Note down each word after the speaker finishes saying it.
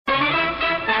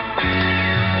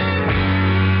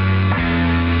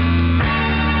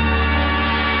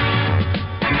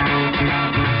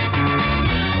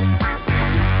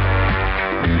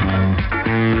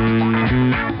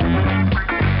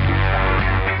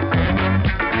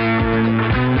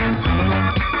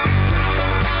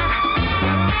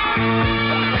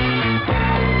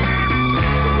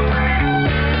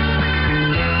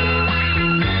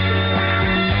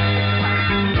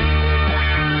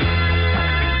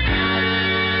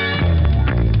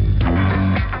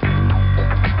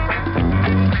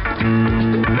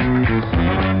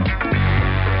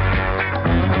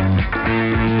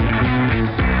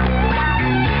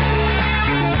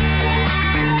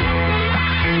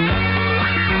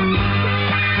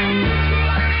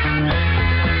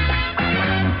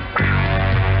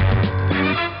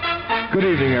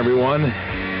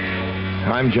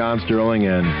I'm John Sterling,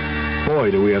 and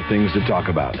boy, do we have things to talk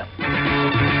about.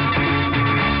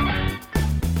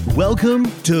 Welcome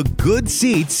to Good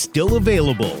Seats Still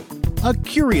Available, a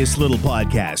curious little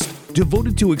podcast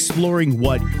devoted to exploring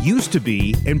what used to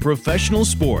be in professional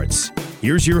sports.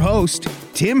 Here's your host,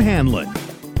 Tim Hanlon.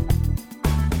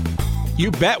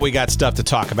 You bet we got stuff to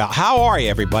talk about. How are you,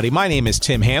 everybody? My name is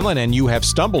Tim Hanlon, and you have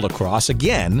stumbled across,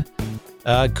 again,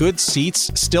 Good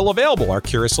Seats Still Available, our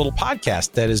curious little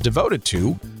podcast that is devoted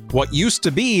to what used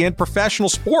to be in professional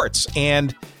sports.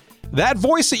 And that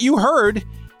voice that you heard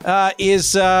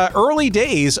is early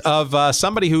days of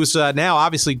somebody who's now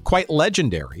obviously quite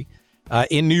legendary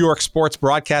in New York sports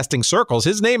broadcasting circles.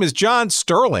 His name is John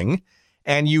Sterling,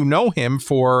 and you know him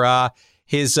for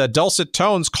his dulcet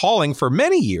tones calling for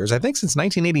many years, I think since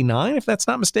 1989, if that's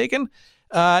not mistaken,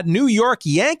 New York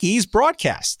Yankees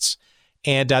broadcasts.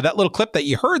 And that little clip that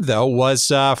you heard, though, was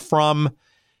from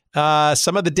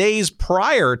some of the days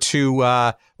prior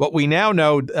to what we now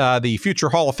know the future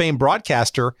Hall of Fame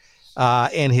broadcaster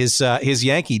and his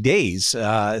Yankee days.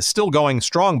 Still going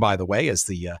strong, by the way, as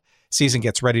the season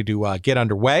gets ready to get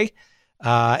underway.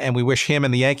 And we wish him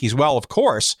and the Yankees well, of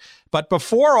course. But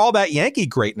before all that Yankee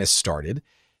greatness started,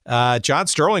 John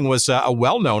Sterling was a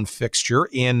well-known fixture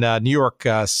in New York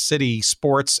City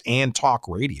sports and talk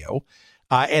radio.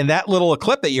 And that little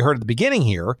clip that you heard at the beginning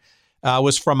here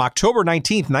was from October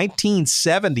 19th,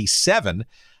 1977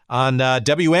 on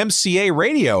WMCA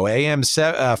radio, AM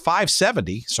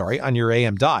 570, on your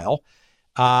AM dial.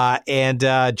 And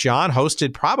John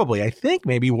hosted probably, I think,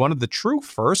 maybe one of the true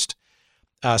first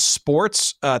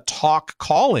sports talk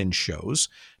call-in shows,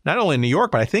 not only in New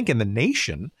York, but I think in the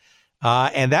nation.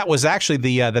 And that was actually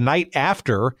the night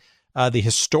after the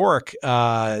historic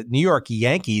New York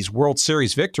Yankees World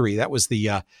Series victory. That was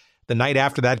the night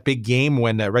after that big game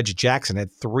when Reggie Jackson had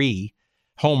 3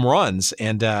 home runs,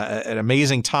 and an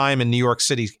amazing time in New York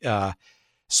City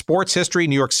sports history,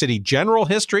 New York City general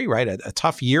history, right? A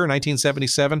tough year,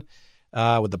 1977.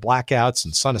 With the blackouts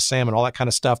and Son of Sam and all that kind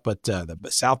of stuff, but the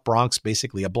South Bronx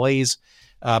basically ablaze.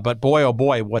 But boy, oh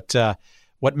boy, what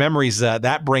memories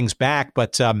that brings back.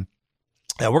 But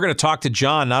we're going to talk to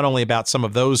John not only about some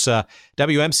of those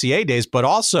WMCA days, but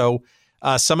also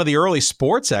some of the early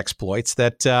sports exploits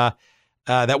that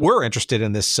we're interested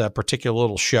in this particular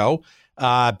little show.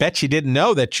 Bet you didn't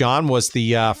know that John was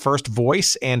the first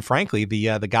voice and, frankly,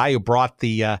 the guy who brought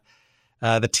the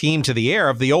team to the air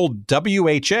of the old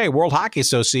WHA, World Hockey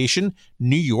Association,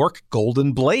 New York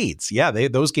Golden Blades. Yeah,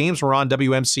 those games were on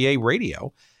WMCA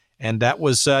radio, and that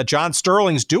was John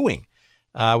Sterling's doing.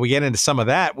 We get into some of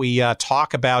that. We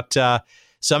talk about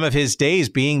some of his days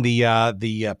being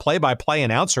the play-by-play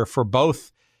announcer for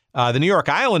both the New York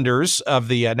Islanders of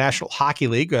the National Hockey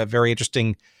League. A very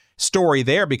interesting story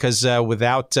there, because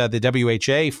without the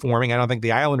WHA forming, I don't think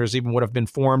the Islanders even would have been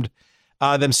formed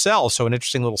themselves. So an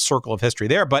interesting little circle of history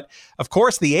there. But of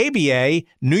course, the ABA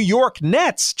New York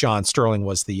Nets, John Sterling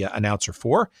was the announcer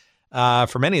for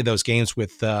many of those games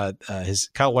with his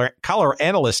color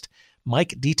analyst, Mike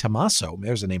DiTomaso.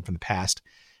 There's a name from the past.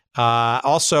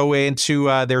 Also into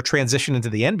their transition into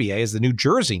the NBA is the New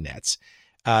Jersey Nets,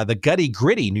 the gutty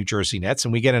gritty New Jersey Nets.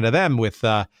 And we get into them with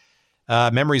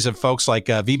memories of folks like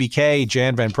VBK,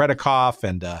 Jan Van Predikoff,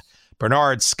 and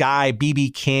Bernard Sky,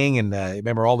 BB King, and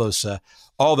remember all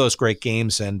those great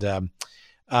games. And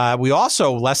we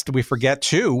also, lest we forget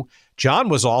too, John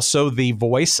was also the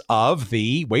voice of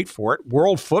the, wait for it,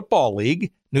 World Football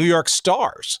League New York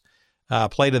Stars.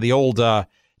 Played at the old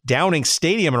Downing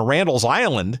Stadium in Randall's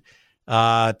Island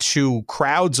to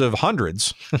crowds of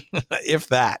hundreds, if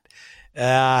that.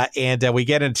 And we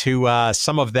get into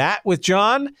some of that with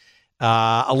John,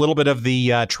 a little bit of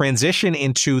the transition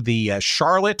into the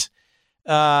Charlotte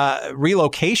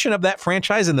relocation of that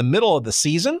franchise in the middle of the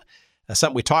season.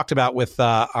 Something we talked about with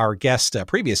our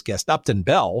previous guest, Upton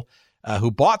Bell, who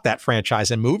bought that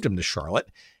franchise and moved him to Charlotte.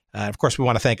 Of course, we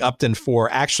want to thank Upton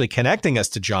for actually connecting us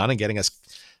to John and getting us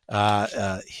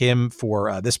him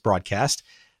for this broadcast.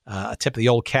 A tip of the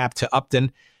old cap to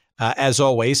Upton, as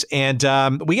always. And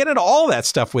we get into all of that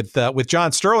stuff with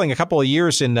John Sterling, a couple of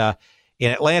years in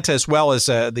Atlanta, as well as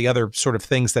the other sort of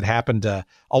things that happened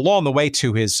along the way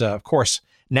to his, of course,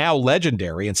 now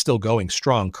legendary and still going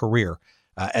strong career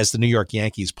as the New York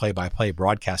Yankees play-by-play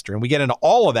broadcaster. And we get into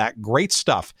all of that great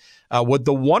stuff with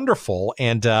the wonderful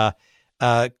and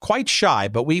quite shy,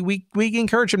 but we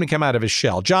encourage him to come out of his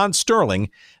shell, John Sterling,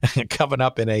 coming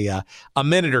up in a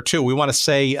minute or two. We want to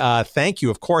say thank you,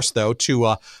 of course, though,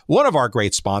 to one of our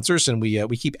great sponsors, and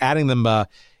we keep adding them by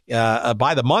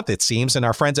the month, it seems. And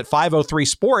our friends at 503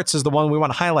 Sports is the one we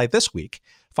want to highlight this week.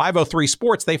 503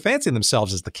 Sports, they fancy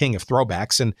themselves as the king of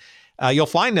throwbacks, and You'll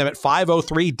find them at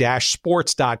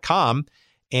 503-sports.com.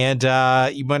 And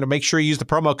you want to make sure you use the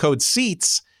promo code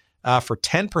SEATS for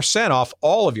 10% off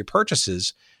all of your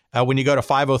purchases when you go to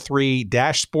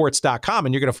 503-sports.com.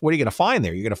 And what are you going to find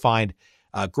there? You're going to find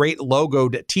great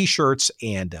logoed T-shirts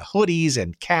and hoodies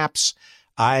and caps,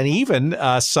 and even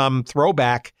some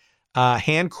throwback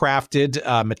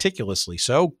handcrafted, meticulously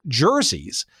so,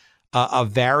 jerseys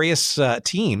of various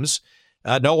teams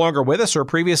no longer with us or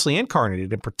previously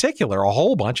incarnated. In particular, a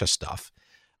whole bunch of stuff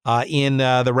in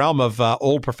the realm of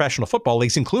old professional football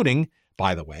leagues, including,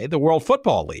 by the way, the World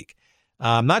Football League.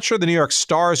 I'm not sure the New York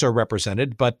Stars are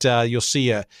represented, but you'll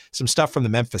see some stuff from the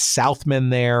Memphis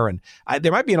Southmen there. And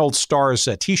there might be an old Stars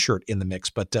T-shirt in the mix,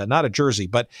 but not a jersey.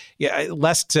 But yeah,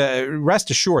 rest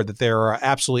assured that they're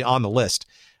absolutely on the list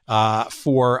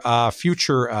for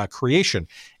future creation.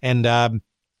 And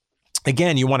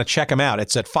again, you want to check them out.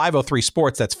 It's at 503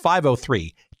 Sports. That's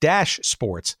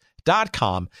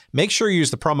 503-sports.com. Make sure you use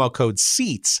the promo code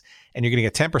SEATS, and you're going to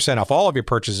get 10% off all of your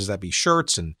purchases. That'd be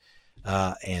shirts and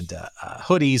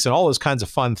hoodies and all those kinds of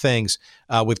fun things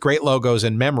with great logos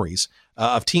and memories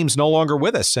of teams no longer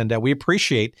with us. And we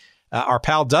appreciate our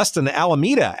pal Dustin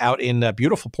Alameda out in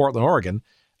beautiful Portland, Oregon,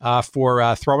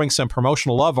 for throwing some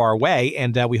promotional love our way.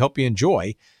 And we hope you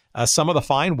enjoy some of the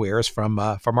fine wares from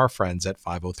our friends at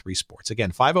 503 Sports.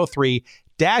 Again,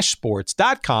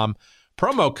 503-sports.com,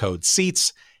 promo code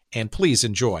SEATS, and please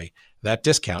enjoy that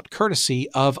discount courtesy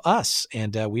of us.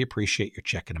 And we appreciate your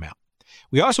checking them out.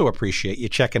 We also appreciate you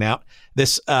checking out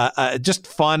this just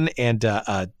fun and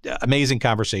amazing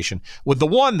conversation with the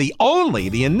one, the only,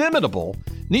 the inimitable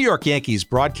New York Yankees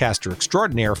broadcaster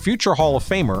extraordinaire, future Hall of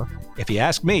Famer, if you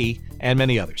ask me, and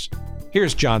many others.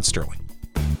 Here's John Sterling.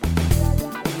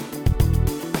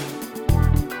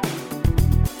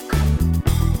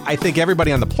 I think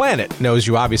everybody on the planet knows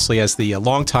you, obviously, as the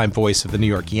longtime voice of the New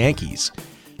York Yankees.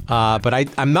 But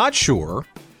I'm not sure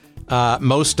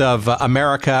most of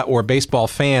America or baseball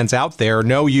fans out there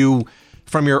know you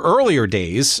from your earlier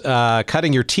days,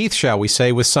 cutting your teeth, shall we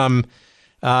say, with some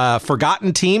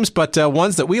forgotten teams, but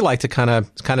ones that we like to kind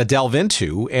of delve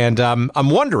into. And I'm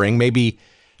wondering, maybe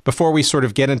before we sort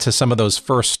of get into some of those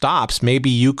first stops, maybe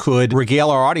you could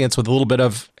regale our audience with a little bit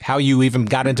of how you even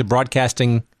got into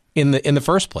broadcasting in the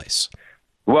first place.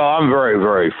 Well, I'm very,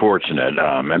 very fortunate.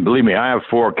 And believe me, I have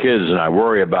 4 kids, and I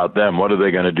worry about them. What are they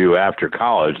going to do after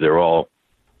college? They're all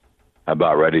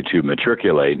about ready to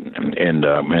matriculate in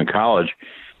college.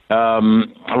 When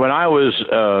I was,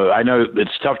 I know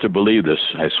it's tough to believe this.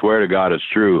 I swear to God it's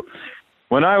true.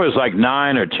 When I was like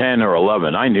 9 or 10 or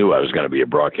 11, I knew I was going to be a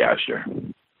broadcaster.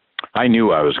 I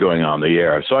knew I was going on the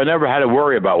air. So I never had to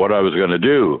worry about what I was going to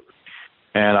do.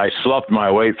 And I sloughed my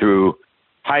way through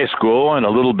high school and a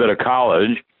little bit of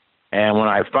college. And when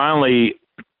I finally,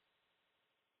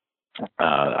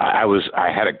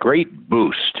 I had a great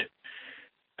boost.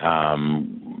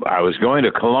 I was going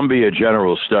to Columbia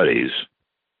General Studies,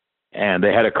 and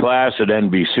they had a class at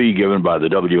NBC given by the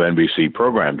WNBC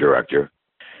program director.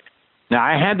 Now,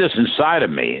 I had this inside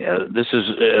of me.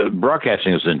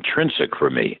 Broadcasting is intrinsic for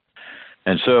me.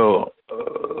 And so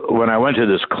when I went to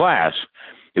this class,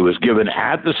 it was given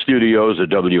at the studios at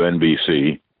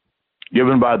WNBC,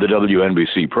 given by the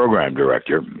WNBC program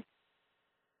director,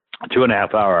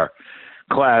 2.5-hour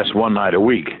class one night a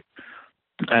week.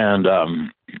 And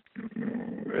I'm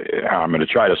going to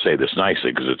try to say this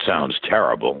nicely because it sounds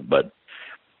terrible, but,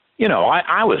 you know,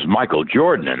 I was Michael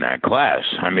Jordan in that class.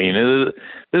 I mean,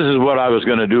 this is what I was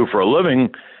going to do for a living,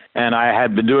 and I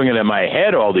had been doing it in my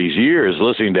head all these years,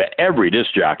 listening to every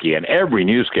disc jockey and every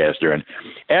newscaster and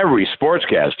every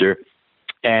sportscaster.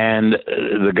 And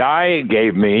the guy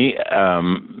gave me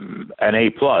an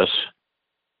A+,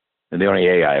 and the only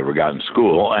A I ever got in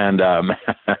school. And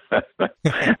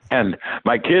and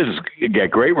my kids get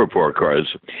great report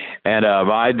cards, and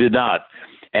I did not.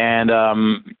 And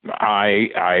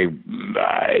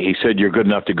he said, "You're good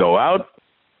enough to go out."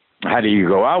 How do you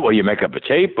go out? Well, you make up a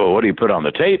tape, or what do you put on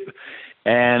the tape?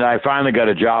 And I finally got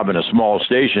a job in a small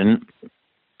station,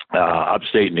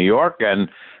 upstate New York, and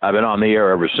I've been on the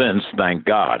air ever since, thank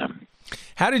God.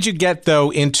 How did you get, though,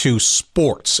 into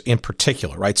sports in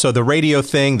particular, right? So the radio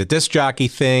thing, the disc jockey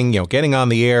thing, getting on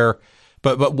the air,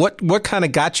 but what kind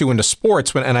of got you into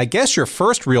sports? And I guess your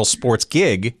first real sports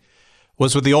gig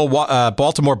was with the old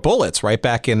Baltimore Bullets, right,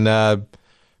 back in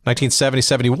 1970,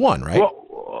 71, right?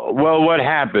 Well, what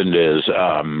happened is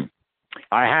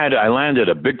I landed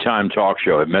a big-time talk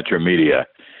show at Metro Media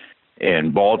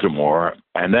in Baltimore,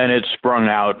 and then it sprung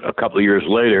out a couple of years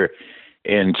later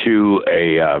into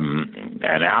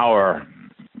an hour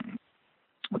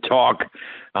talk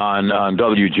on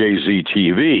WJZ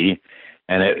TV,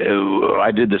 And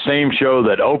I did the same show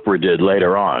that Oprah did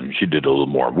later on. She did a little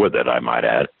more with it, I might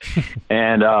add.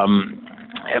 And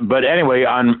but anyway,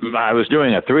 I was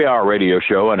doing a 3-hour radio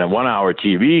show and a 1-hour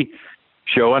TV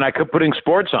show, and I kept putting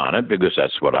sports on it because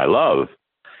that's what I love.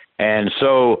 And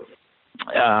so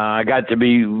I got to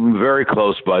be very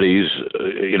close buddies,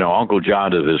 Uncle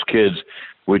John to his kids,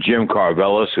 with Jim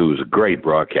Carvelis, who was a great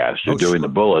broadcaster, doing the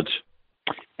Bullets.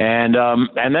 And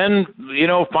then,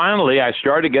 finally I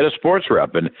started to get a sports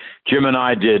rep. And Jim and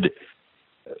I did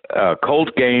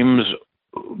Colt games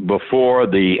before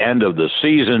the end of the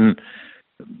season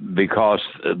because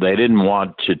they didn't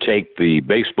want to take the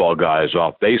baseball guys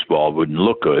off baseball. It wouldn't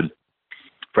look good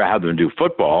for having them do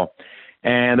football.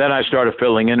 And then I started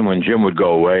filling in when Jim would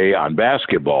go away on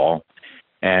basketball.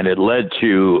 And it led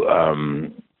to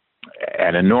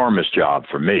an enormous job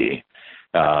for me.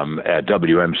 At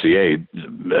WMCA,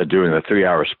 doing the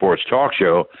 3-hour sports talk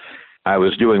show. I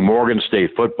was doing Morgan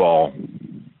State football,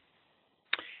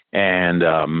 and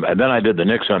then I did the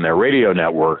Knicks on their radio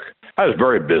network. I was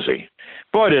very busy.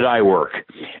 Boy, did I work.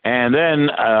 And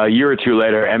then a year or two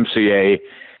later, MCA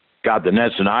got the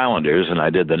Nets and Islanders, and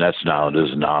I did the Nets and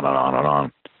Islanders, and on and on and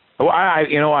on. Well,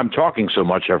 I'm talking so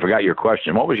much, I forgot your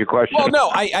question. What was your question? Well,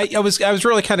 no, I was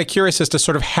really kind of curious as to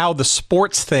sort of how the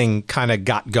sports thing kind of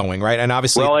got going, right? And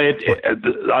obviously, well,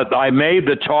 I made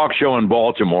the talk show in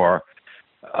Baltimore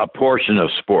a portion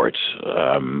of sports.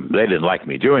 They didn't like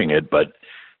me doing it, but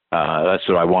that's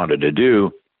what I wanted to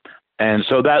do, and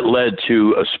so that led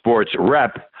to a sports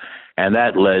rep, and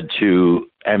that led to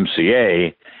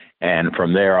MCA, and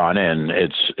from there on in,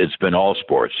 it's been all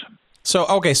sports. So,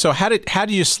 okay, so how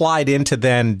do you slide into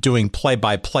then doing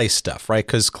play-by-play stuff, right?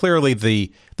 Because clearly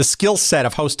the skill set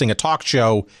of hosting a talk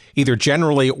show, either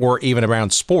generally or even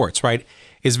around sports, right,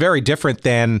 is very different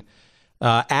than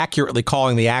accurately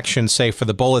calling the action, say, for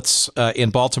the Bullets in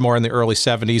Baltimore in the early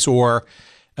 70s, or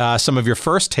some of your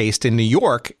first taste in New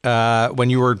York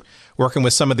when you were working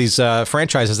with some of these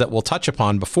franchises that we'll touch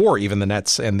upon before even the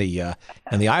Nets and the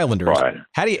Islanders. Right.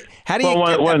 How do you get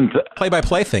that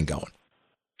play-by-play thing going?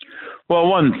 Well,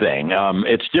 one thing,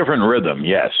 it's different rhythm,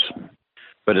 yes,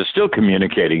 but it's still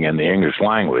communicating in the English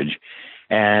language.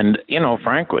 And,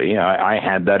 frankly, I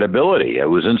had that ability. It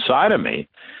was inside of me.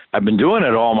 I've been doing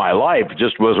it all my life. It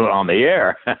just wasn't on the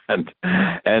air.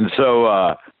 and so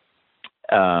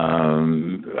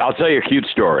I'll tell you a cute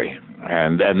story,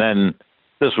 and then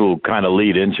this will kind of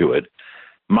lead into it.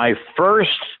 My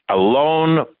first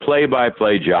alone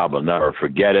play-by-play job, I'll never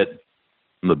forget it,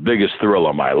 the biggest thrill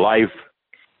of my life,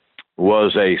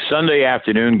 was a Sunday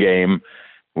afternoon game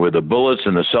with the Bullets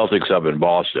and the Celtics up in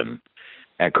Boston.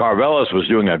 And Carvelis was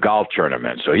doing a golf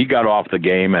tournament. So he got off the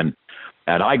game, and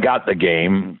I got the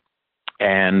game.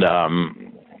 And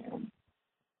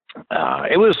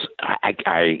it was,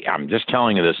 I'm just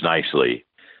telling you this nicely,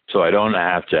 so I don't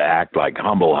have to act like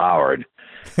humble Howard.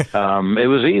 It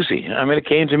was easy. I mean, it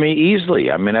came to me easily.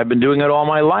 I mean, I've been doing it all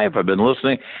my life. I've been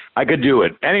listening. I could do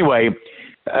it. Anyway,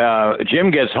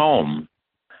 Jim gets home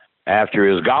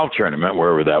after his golf tournament,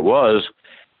 wherever that was,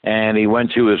 and he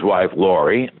went to his wife,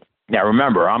 Lori. Now,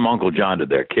 remember, I'm Uncle John to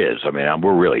their kids. I mean,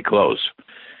 we're really close.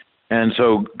 And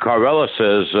so Carvelis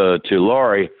says to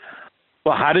Lori,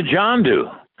 well, how did John do?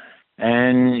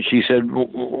 And she said,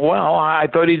 well, I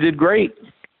thought he did great.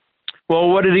 Well,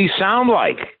 what did he sound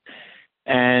like?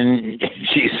 And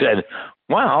she said,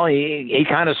 well, he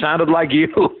kind of sounded like you.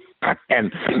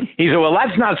 And he said, well,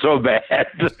 that's not so bad.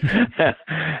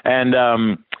 And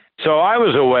so I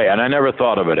was away, and I never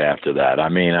thought of it after that. I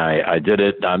mean, I did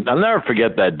it. I'll never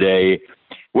forget that day,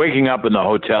 waking up in the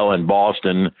hotel in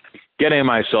Boston, getting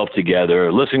myself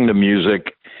together, listening to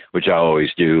music, which I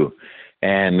always do,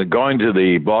 and going to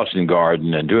the Boston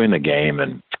Garden and doing the game.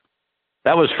 And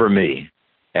that was for me.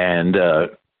 And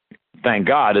thank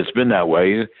God it's been that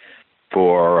way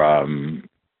for I'm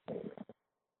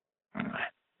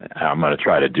going to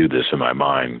try to do this in my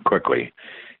mind quickly.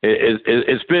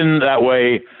 It's been that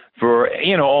way for,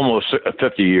 almost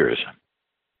 50 years.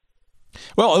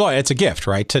 Well, it's a gift,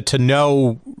 right? To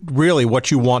know really what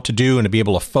you want to do and to be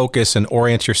able to focus and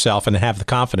orient yourself and have the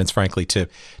confidence, frankly, to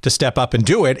step up and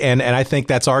do it. And I think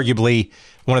that's arguably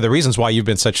one of the reasons why you've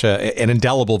been such an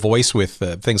indelible voice with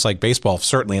things like baseball,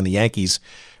 certainly in the Yankees,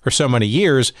 for so many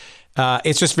years.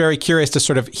 It's just very curious to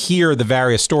sort of hear the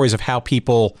various stories of how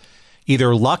people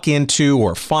either luck into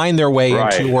or find their way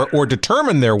into or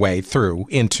determine their way through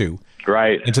into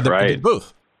the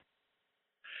booth.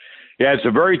 Yeah, it's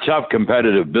a very tough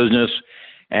competitive business,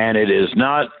 and it is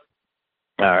not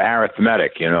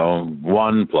arithmetic,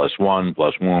 1 + 1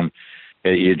 + 1.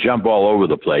 You jump all over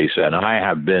the place, and I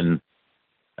have been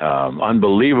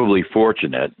unbelievably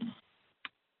fortunate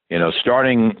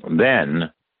starting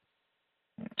then,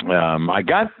 I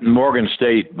got Morgan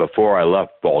State before I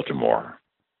left Baltimore.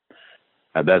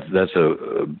 That's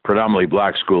a predominantly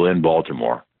black school in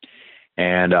Baltimore.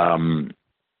 And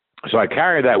so I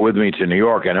carried that with me to New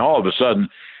York, and all of a sudden,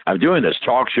 I'm doing this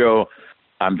talk show.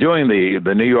 I'm doing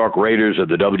the New York Raiders of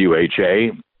the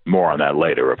WHA. More on that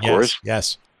later, of course.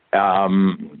 Yes.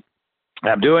 I'm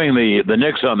doing the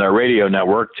Knicks on their radio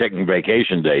network, taking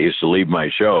vacation days to leave my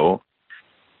show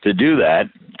to do that,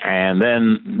 and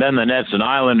then the Nets and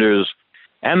Islanders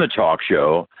and the talk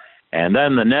show, and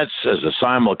then the Nets as a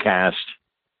simulcast,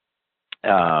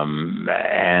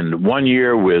 and 1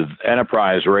 year with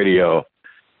Enterprise Radio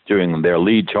doing their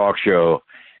lead talk show,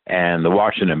 and the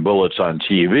Washington Bullets on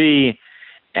TV,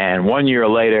 and 1 year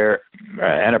later,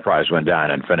 Enterprise went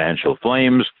down in financial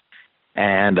flames,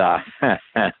 and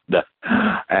and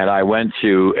I went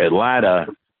to Atlanta.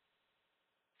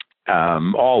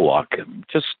 All luck.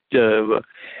 Just the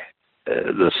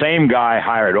same guy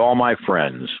hired all my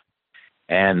friends,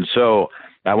 and so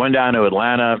I went down to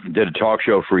Atlanta, did a talk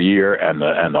show for a year, and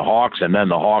the Hawks, and then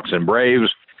the Hawks and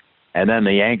Braves, and then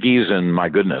the Yankees, and my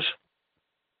goodness,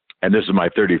 and this is my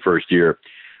 31st year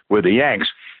with the Yanks.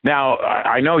 Now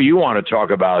I know you want to talk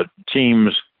about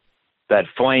teams that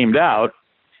flamed out.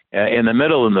 In the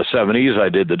middle in the 70s, I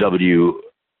did the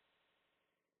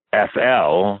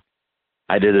WFL.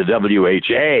 I did the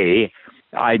WHA.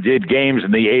 I did games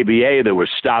in the ABA that were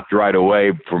stopped right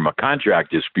away from a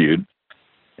contract dispute.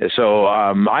 So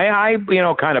I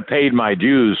kind of paid my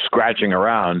dues scratching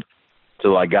around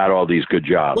till I got all these good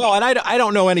jobs. Well, and I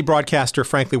don't know any broadcaster,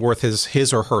 frankly, worth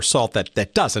his or her salt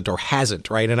that doesn't or hasn't,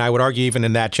 right? And I would argue even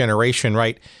in that generation,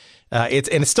 right?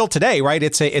 It's still today, right?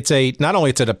 It's a not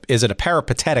only is it a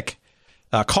peripatetic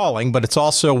calling, but it's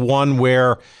also one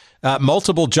where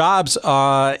multiple jobs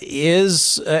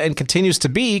is and continues to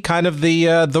be kind of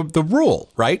the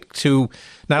rule, right? To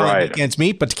not only make ends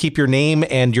meet, but to keep your name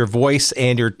and your voice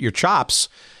and your chops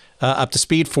up to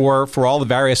speed for all the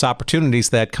various opportunities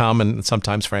that come and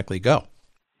sometimes, frankly, go.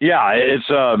 Yeah, it's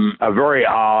a very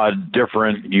odd,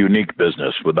 different, unique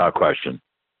business, without question.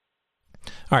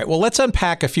 All right. Well, let's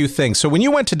unpack a few things. So when you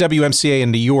went to WMCA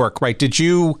in New York, right,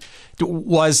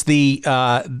 was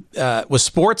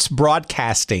sports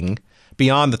broadcasting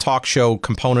beyond the talk show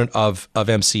component of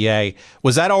MCA,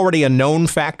 was that already a known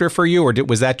factor for you, or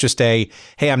was that just hey,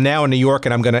 I'm now in New York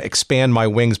and I'm going to expand my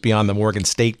wings beyond the Morgan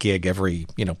State gig every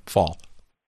fall?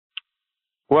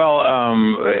 Well,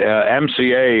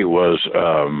 MCA was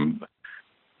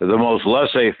the most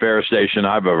laissez-faire station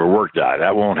I've ever worked at.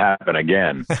 That won't happen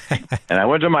again. And I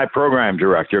went to my program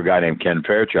director, a guy named Ken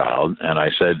Fairchild, and I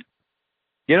said,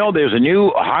 there's a new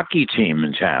hockey team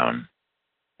in town,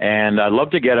 and I'd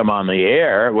love to get him on the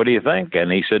air. What do you think?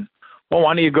 And he said, well,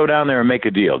 why don't you go down there and make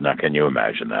a deal? Now, can you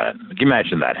imagine that? Can you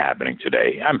imagine that happening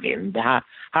today? I mean,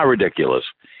 how ridiculous.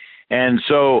 And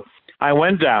so I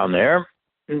went down there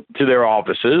to their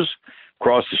offices,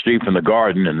 across the street from the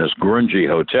Garden in this grungy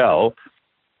hotel,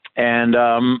 and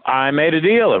I made a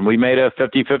deal, and we made a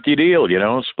 50-50 deal,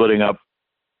 splitting up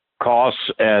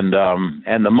costs and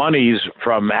the monies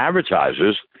from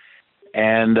advertisers.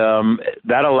 And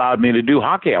that allowed me to do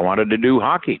hockey. I wanted to do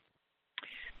hockey.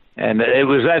 And it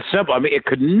was that simple. I mean, it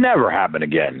could never happen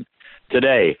again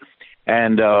today.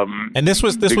 And this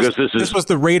was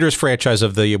the Raiders franchise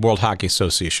of the World Hockey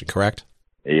Association, correct?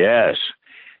 Yes.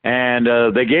 And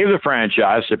they gave the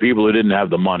franchise to people who didn't have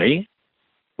the money,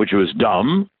 which was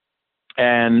dumb.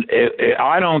 And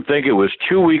I don't think it was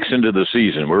 2 weeks into the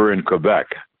season. We were in Quebec.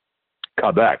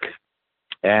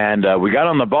 And we got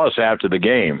on the bus after the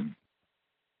game.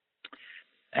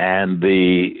 And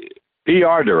the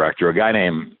PR director, a guy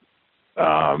named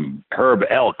Herb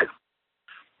Elk,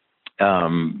 got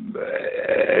on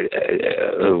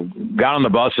the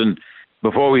bus, and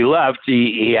before we left,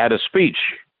 he had a speech.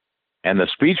 And the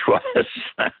speech was,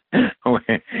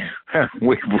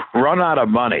 we've run out of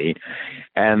money,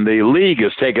 and the league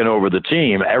has taken over the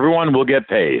team. Everyone will get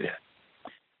paid,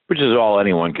 which is all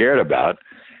anyone cared about.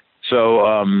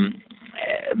 So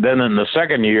then in the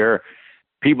second year,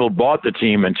 people bought the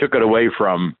team and took it away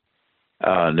from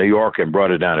New York and brought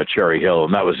it down to Cherry Hill,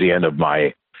 and that was the end of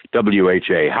my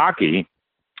WHA hockey.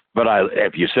 But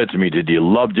if you said to me, did you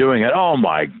love doing it? Oh,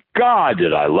 my God,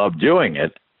 did I love doing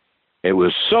it. It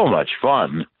was so much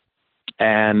fun.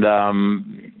 And,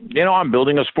 I'm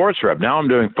building a sports rep. Now I'm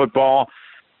doing football,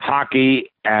 hockey,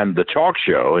 and the talk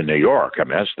show in New York. I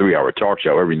mean, that's a 3-hour talk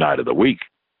show every night of the week.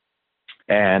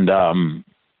 And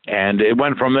it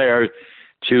went from there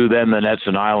to then the Nets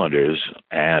and Islanders.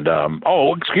 And,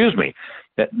 excuse me.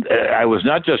 I was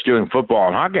not just doing football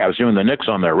and hockey. I was doing the Knicks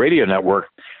on their radio network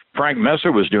Frank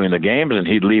Messer was doing the games, and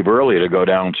he'd leave early to go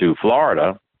down to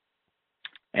Florida,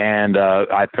 and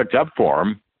I picked up for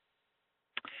him.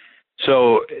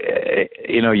 So,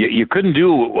 you couldn't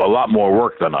do a lot more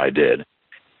work than I did.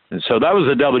 And so that was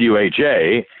the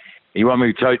WHA. You want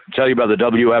me to tell you about the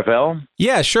WFL?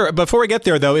 Yeah, sure. Before we get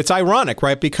there, though, it's ironic,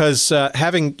 right? Because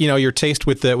having your taste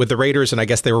with the Raiders, and I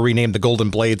guess they were renamed the Golden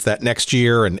Blades that next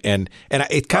year, and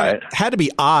it kind of had to be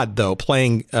odd, though,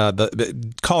 playing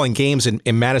calling games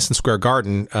in Madison Square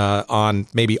Garden on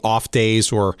maybe off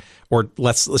days or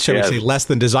less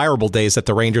than desirable days that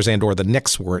the Rangers and or the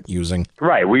Knicks weren't using.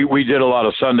 Right. We did a lot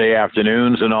of Sunday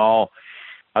afternoons and all.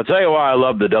 I'll tell you why I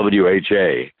love the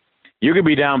WHA. You could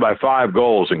be down by 5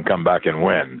 goals and come back and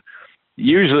win.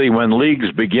 Usually when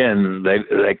leagues begin,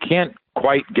 they can't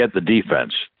quite get the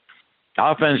defense.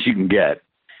 Offense you can get.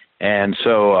 And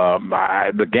so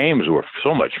the games were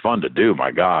so much fun to do, my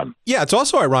God. Yeah, it's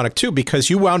also ironic, too, because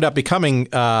you wound up becoming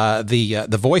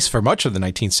the voice for much of the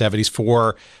 1970s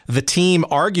for the team,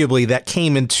 arguably, that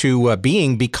came into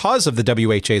being because of the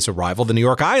WHA's arrival, the New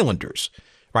York Islanders.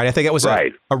 Right? I think it was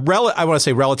I want to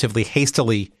say relatively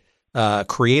hastily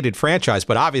created franchise,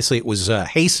 but obviously it was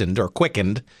hastened or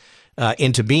quickened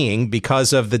into being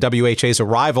because of the WHA's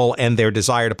arrival and their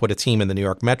desire to put a team in the New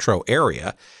York metro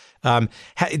area.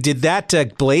 Did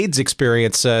that Blades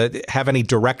experience have any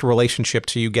direct relationship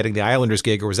to you getting the Islanders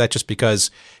gig, or was that just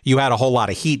because you had a whole lot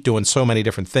of heat doing so many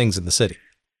different things in the city?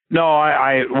 No,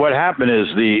 what happened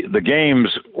is the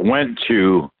games went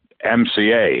to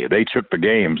MCA. They took the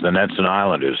games, the Nets and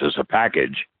Islanders, as a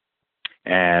package.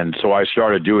 And so I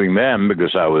started doing them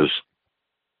because I was,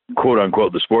 quote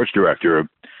unquote, the sports director of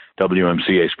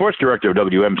WMCA. Sports director of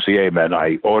WMCA meant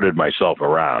I ordered myself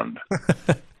around.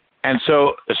 And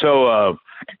so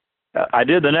I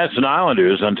did the Nets and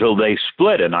Islanders until they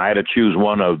split, and I had to choose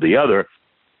one or the other.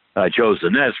 I chose the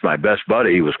Nets. My best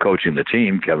buddy was coaching the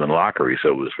team, Kevin Lockery, so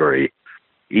it was a very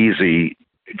easy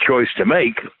choice to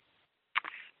make.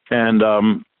 And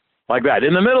like that.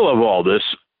 In the middle of all this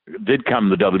did come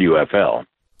the WFL.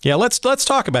 Yeah, let's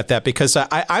talk about that, because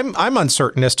I'm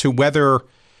uncertain as to whether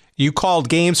you called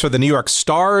games for the New York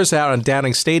Stars out on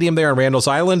Downing Stadium there on Randall's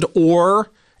Island, or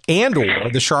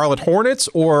the Charlotte Hornets,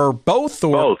 or both,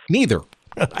 or neither.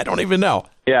 I don't even know.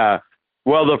 Yeah.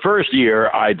 Well, the first year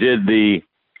I did the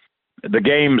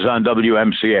games on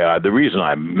WMCA. The reason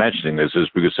I'm mentioning this is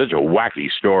because it's such a wacky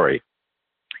story.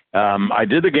 I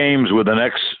did the games with an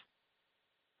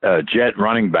Jet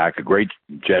running back, a great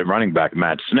Jet running back,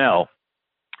 Matt Snell.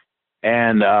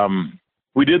 And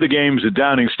we did the games at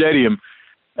Downing Stadium.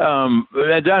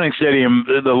 At Downing Stadium,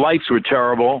 the lights were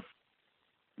terrible.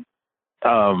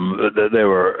 They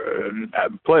were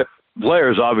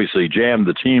players obviously jammed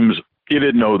the teams. You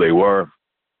didn't know they were.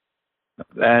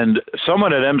 And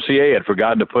someone at MCA had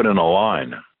forgotten to put in a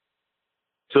line.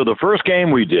 So the first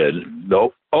game we did, the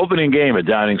opening game at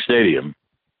Downing Stadium,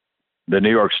 the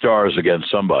New York Stars against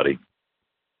somebody.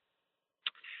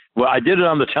 Well, I did it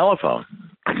on the telephone.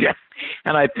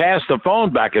 And I passed the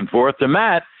phone back and forth to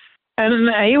Matt, and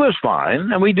he was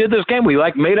fine. And we did this game. We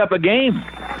made up a game.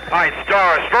 All right,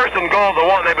 Stars, first and goal to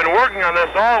 1. They've been working on this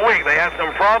all week. They had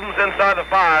some problems inside the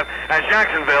 5 at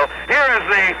Jacksonville. Here is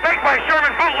the fake by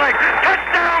Sherman bootleg.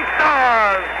 Touchdown,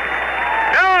 Stars!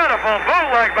 Beautiful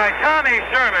bootleg by Tommy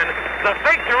Sherman. The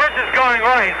fake to Richards going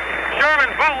right.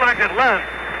 Sherman bootlegged it left.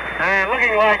 And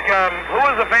looking like, who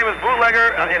was the famous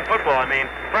bootlegger in football?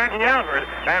 Frankie Alford.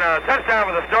 And a touchdown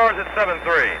for the Stars at 7-3.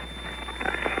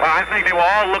 Well, I think they were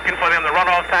all looking for them to run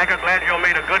off tackle. Glazio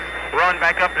made a good run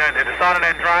back up at the start of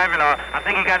that drive. And I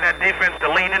think he got that defense to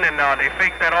lean in, and they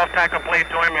faked that off tackle play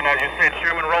to him. And as you said,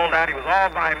 Sherman rolled out. He was all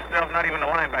by himself. Not even the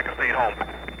linebacker stayed home.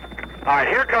 All right,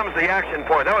 here comes the action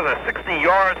point. That was a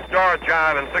 60-yard Star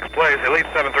drive in 6 plays. They lead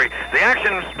 7-3. The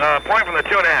action point from the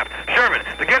 2.5. Sherman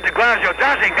to give to Glazio.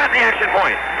 Dodging, got the action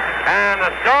point. And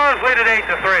the Stars lead it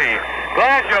 8-3.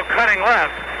 Glazio cutting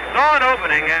left, saw an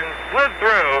opening and slid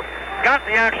through. Got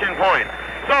the action point.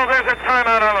 So there's a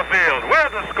timeout on the field. Where's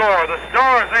the score? The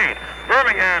Stars 8,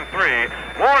 Birmingham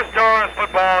 3. More Stars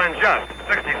football in just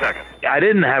 60 seconds. I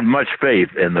didn't have much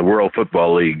faith in the World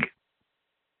Football League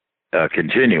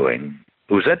continuing.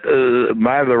 Was that am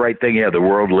I the right thing? Yeah, the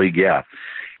World League, yeah.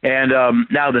 And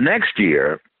now the next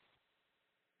year,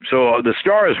 so the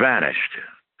Stars vanished.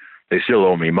 They still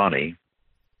owe me money.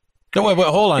 No, wait,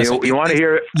 hold on. You want to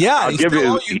hear it? Yeah, I'll give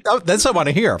you. That's what I want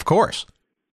to hear, of course.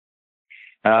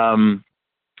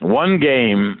 One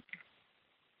game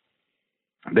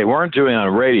they weren't doing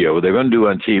on radio, they were going to do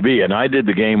on TV, and I did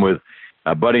the game with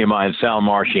a buddy of mine, Sal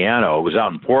Marciano. It was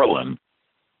out in Portland,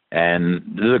 and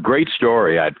this is a great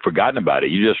story. I'd forgotten about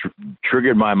it. You just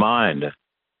triggered my mind.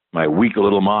 my weak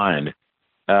little mind.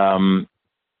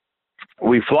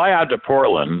 We fly out to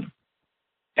Portland,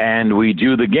 and we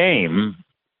do the game,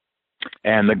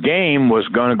 and the game was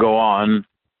going to go on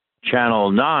Channel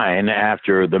 9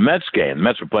 after the Mets game. The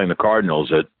Mets were playing the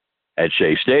Cardinals at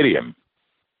Shea Stadium.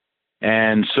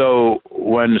 And so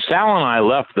when Sal and I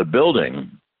left the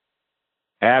building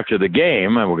after the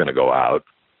game, and we're going to go out,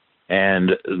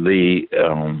 and the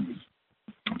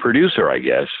producer, I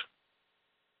guess,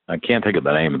 I can't think of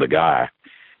the name of the guy,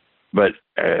 but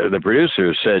the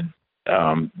producer said,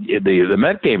 the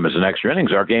Met game is an extra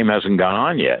innings. Our game hasn't gone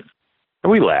on yet.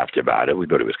 And we laughed about it. We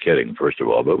thought he was kidding, first of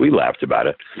all, but we laughed about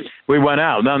it. We went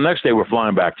out. Now, the next day, we're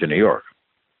flying back to New York.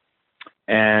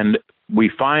 And we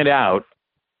find out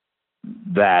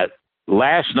that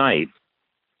last night,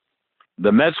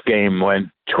 the Mets game went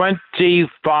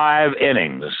 25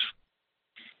 innings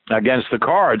against the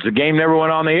Cards. The game never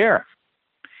went on the air.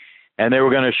 And they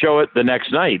were going to show it the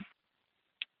next night.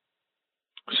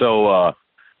 So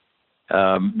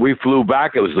we flew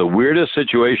back. It was the weirdest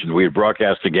situation. We had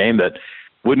broadcast a game that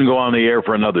wouldn't go on the air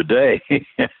for another day.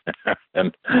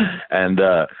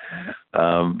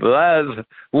 But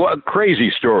what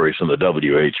crazy stories from the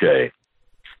WHA.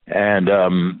 And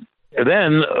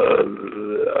then,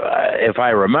 if I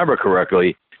remember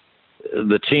correctly,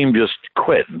 the team just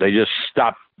quit. They just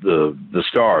stopped the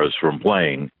Stars from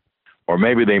playing, or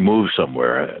maybe they moved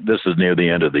somewhere. This is near the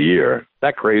end of the year. Is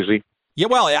that crazy? Yeah,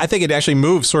 well, I think it actually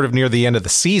moved sort of near the end of the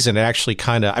season. It actually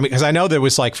kind of, I mean, because I know there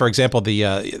was, like, for example,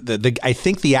 I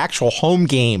think the actual home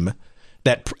game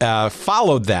that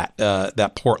followed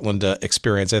that Portland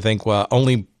experience, I think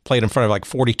only played in front of like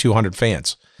 4,200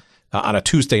 fans on a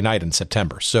Tuesday night in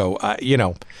September. So, Oh,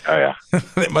 yeah.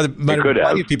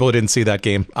 Many people who didn't see that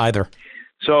game either.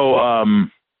 So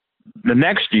the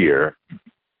next year,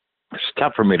 it's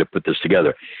tough for me to put this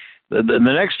together. The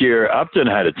next year, Upton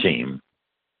had a team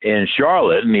in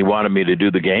Charlotte, and he wanted me to do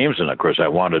the games, and of course I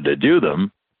wanted to do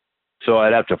them, so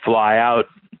I'd have to fly out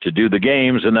to do the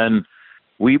games, and then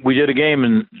we did a game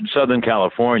in Southern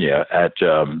California at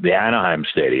the Anaheim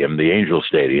Stadium, the Angel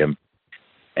Stadium,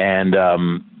 and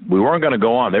we weren't going to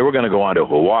go on. They were going to go on to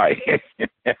Hawaii. It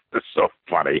was so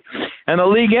funny. And the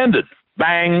league ended.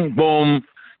 Bang, boom,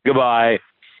 goodbye,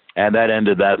 and that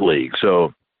ended that league.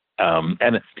 So, I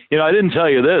didn't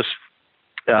tell you this,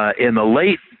 in the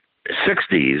late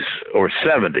 60s or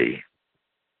 70,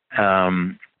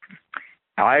 I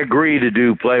agreed to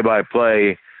do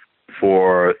play-by-play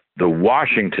for the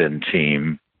Washington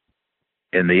team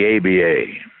in the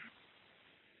ABA.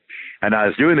 And I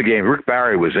was doing the game. Rick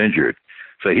Barry was injured,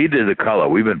 so he did the color.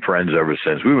 We've been friends ever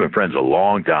since. We've been friends a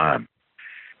long time.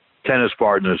 Tennis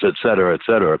partners, et cetera, et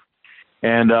cetera.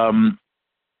 And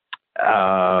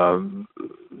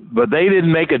but they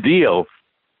didn't make a deal.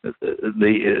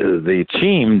 The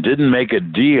team didn't make a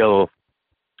deal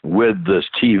with this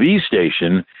TV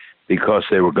station because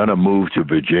they were going to move to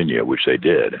Virginia, which they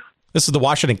did. This is the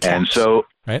Washington Caps, and so,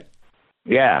 right?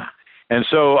 Yeah. And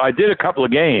so I did a couple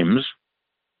of games,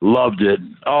 loved it.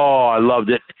 Oh, I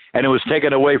loved it. And it was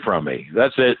taken away from me.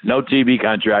 That's it. No TV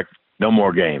contract, no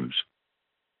more games.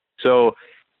 So,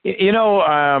 the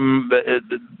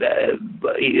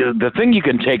thing you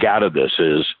can take out of this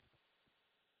is,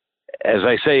 as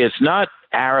I say, it's not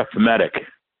arithmetic.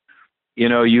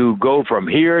 You go from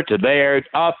here to there,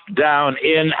 up, down,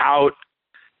 in, out,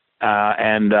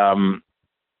 and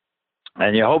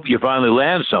you hope you finally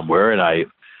land somewhere. And I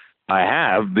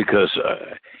have, because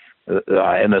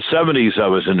in the 70s I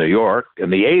was in New York, in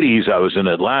the 80s I was in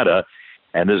Atlanta,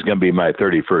 and this is going to be my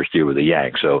 31st year with the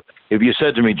Yanks. So if you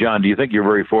said to me, John, do you think you're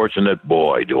very fortunate?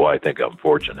 Boy, do I think I'm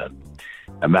fortunate.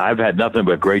 I mean, I've had nothing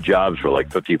but great jobs for like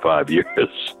 55 years.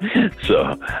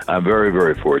 So I'm very,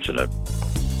 very fortunate.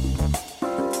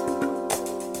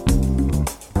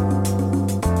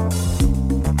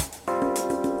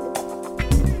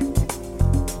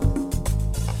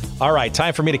 All right,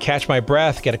 time for me to catch my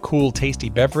breath, get a cool, tasty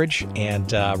beverage,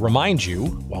 and remind you,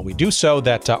 while we do so,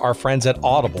 that our friends at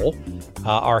Audible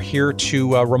are here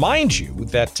to remind you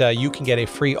that you can get a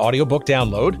free audiobook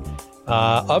download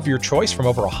of your choice from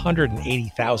over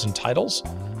 180,000 titles.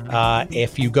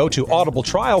 If you go to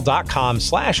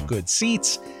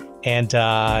audibletrial.com/goodseats and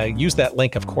use that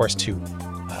link, of course, to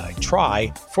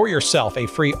try for yourself a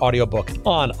free audiobook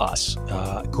on us,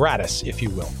 gratis, if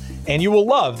you will. And you will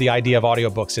love the idea of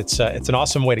audiobooks. It's an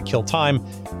awesome way to kill time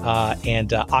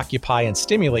and occupy and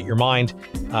stimulate your mind,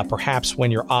 perhaps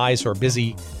when your eyes are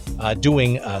busy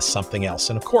doing something else.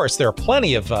 And of course, there are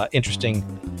plenty of interesting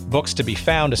books to be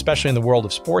found, especially in the world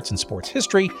of sports and sports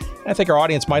history. And I think our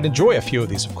audience might enjoy a few of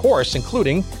these, of course,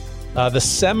 including the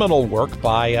seminal work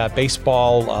by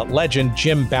baseball legend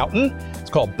Jim Bouton. It's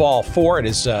called Ball 4. It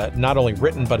is not only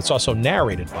written, but it's also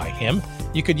narrated by him.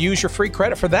 You could use your free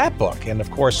credit for that book. And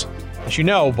of course, as you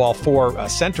know, Ball 4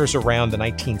 centers around the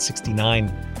 1969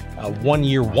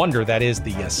 one-year wonder that is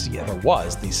the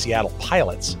Seattle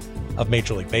Pilots of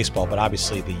Major League Baseball, but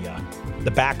obviously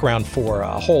the background for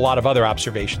a whole lot of other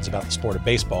observations about the sport of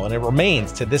baseball. And it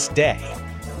remains to this day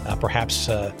perhaps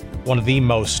one of the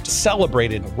most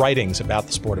celebrated writings about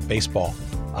the sport of baseball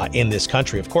in this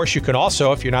country. Of course, you can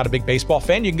also, if you're not a big baseball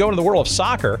fan, you can go into the world of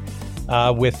soccer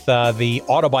with the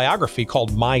autobiography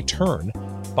called My Turn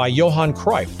by Johan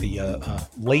Cruyff, the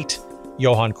late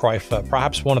Johan Cruyff,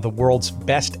 perhaps one of the world's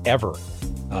best ever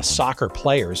soccer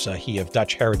players. He of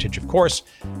Dutch heritage, of course.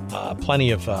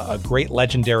 Plenty of great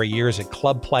legendary years at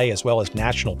club play as well as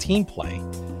national team play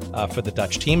for the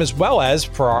Dutch team, as well as,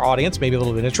 for our audience, maybe a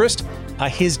little bit of interest,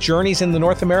 his journeys in the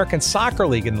North American Soccer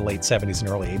League in the late 70s and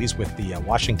early 80s with the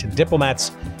Washington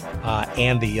Diplomats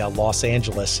and the Los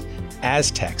Angeles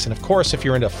Aztecs. And of course, if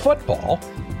you're into football,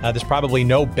 there's probably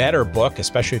no better book,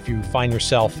 especially if you find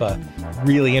yourself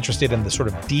really interested in the sort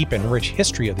of deep and rich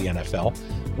history of the NFL,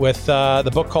 with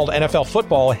the book called NFL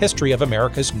Football, A History of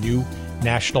America's New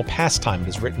National Pastime. It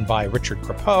is written by Richard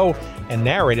Crepeau and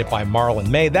narrated by Marlon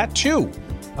May. That, too,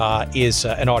 is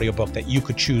an audiobook that you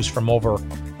could choose from over,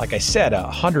 like I said,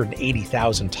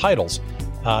 180,000 titles.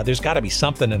 There's got to be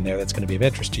something in there that's going to be of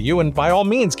interest to you. And by all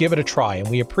means, give it a try. And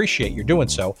we appreciate your doing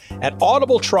so at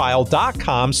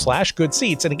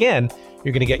audibletrial.com/goodseats. And again,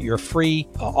 you're going to get your free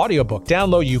audiobook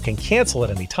download. You can cancel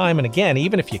it anytime. And again,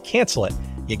 even if you cancel it,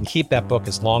 you can keep that book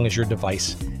as long as your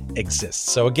device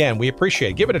exists. So again, we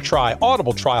appreciate it. Give it a try.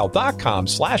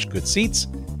 audibletrial.com/goodseats.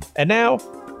 And now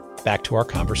back to our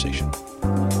conversation.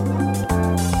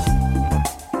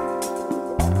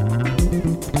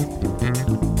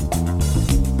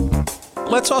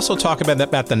 Let's also talk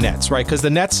about the Nets, right? Because the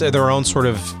Nets are their own sort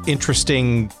of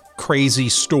interesting, crazy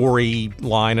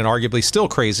storyline, and arguably still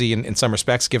crazy in some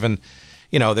respects, given,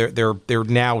 you know, their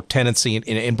now tenancy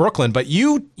in Brooklyn. But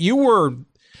you were,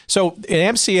 so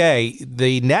in MCA,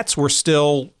 the Nets were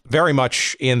still very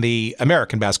much in the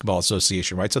American Basketball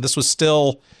Association, right? So this was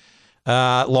still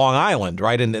Long Island,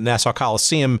 right, in the Nassau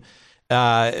Coliseum.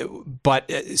 But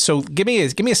so give me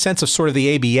a sense of sort of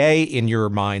the ABA in your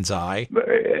mind's eye.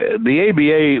 The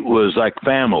ABA was like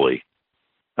family.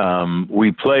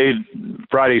 We played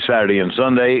Friday, Saturday, and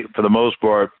Sunday for the most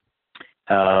part.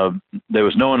 There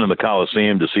was no one in the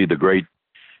Coliseum to see the great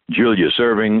Julius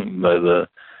Erving.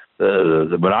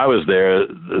 When I was there,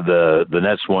 the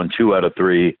Nets won 2 out of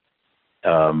 3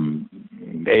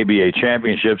 ABA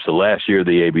championships. The last year of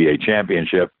the ABA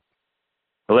championship.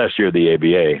 The last year of the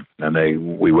ABA, and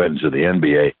we went into the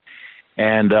NBA,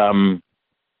 and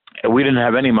we didn't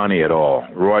have any money at all.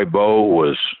 Roy Bowe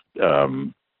was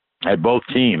had both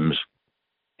teams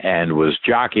and was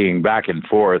jockeying back and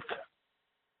forth.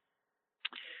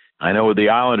 I know with the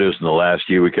Islanders in the last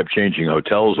year, we kept changing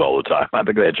hotels all the time. I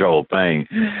think they had trouble paying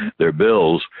their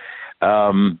bills,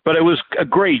 but it was a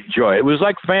great joy. It was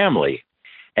like family,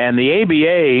 and the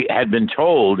ABA had been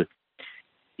told,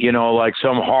 you know, like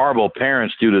some horrible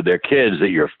parents do to their kids,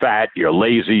 that you're fat, you're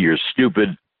lazy, you're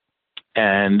stupid.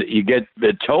 And you get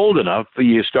it told enough,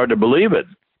 you start to believe it.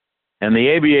 And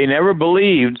the ABA never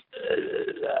believed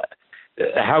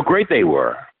how great they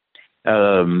were.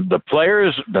 The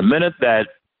players, the minute that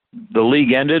the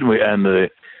league ended and the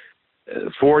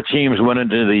 4 teams went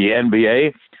into the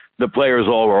NBA, the players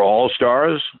all were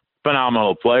all-stars,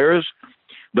 phenomenal players.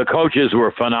 The coaches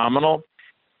were phenomenal.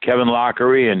 Kevin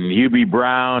Lockery and Hubie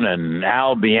Brown and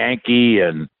Al Bianchi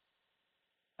and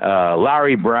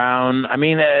Larry Brown. I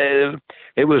mean,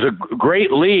 it was a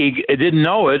great league. It didn't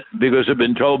know it because it had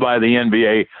been told by the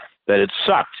NBA that it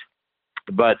sucked.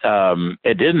 But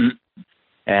it didn't.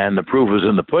 And the proof was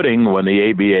in the pudding when the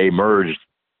ABA merged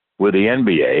with the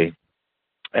NBA.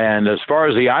 And as far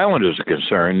as the Islanders are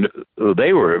concerned, it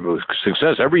was a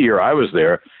success. Every year I was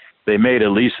there, they made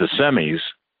at least the semis.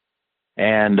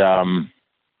 And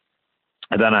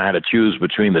then I had to choose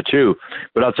between the two.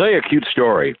 But I'll tell you a cute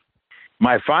story.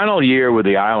 My final year with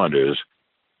the Islanders,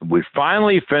 we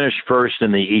finally finished first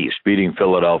in the East, beating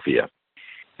Philadelphia.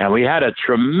 And we had a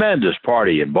tremendous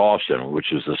party in Boston,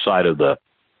 which is the site of the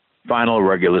final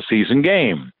regular season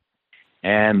game.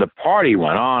 And the party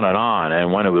went on.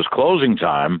 And when it was closing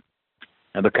time,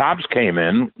 and the cops came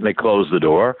in, they closed the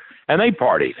door, and they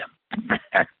partied.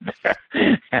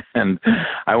 And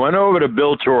I went over to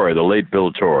Bill Torrey, the late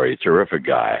Bill Torrey, terrific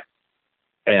guy.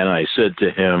 And I said to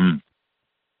him,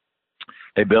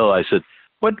 "Hey, Bill," I said,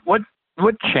 what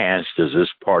chance does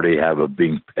this party have of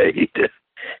being paid?"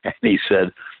 And he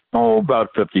said, Oh,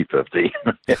 about 50-50.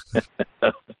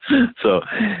 So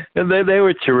they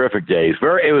were terrific days.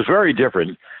 It was very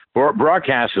different.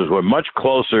 Broadcasters were much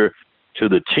closer to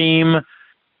the team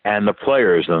and the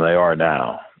players than they are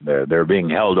now. They're being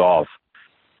held off,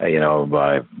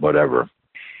 by whatever.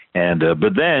 And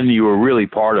but then you were really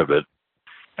part of it,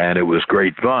 and it was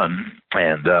great fun.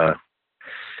 And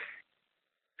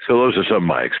so those are some of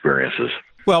my experiences.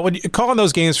 Well, when you calling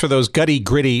those games for those gutty,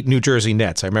 gritty New Jersey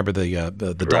Nets, I remember the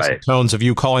dulcet tones of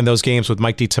you calling those games with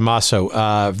Mike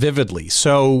DiTommaso vividly.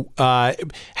 So,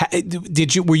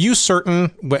 were you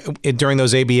certain during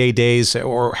those ABA days,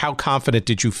 or how confident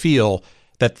did you feel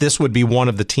that this would be one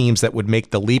of the teams that would make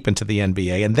the leap into the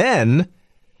NBA? And then,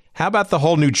 how about the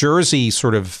whole New Jersey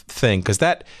sort of thing? Because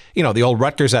that, the old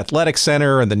Rutgers Athletic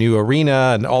Center and the new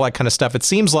arena and all that kind of stuff. It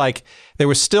seems like there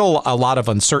was still a lot of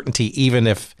uncertainty, even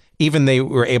they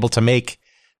were able to make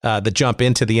the jump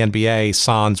into the NBA,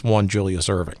 sans one Julius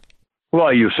Erving.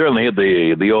 Well, you certainly hit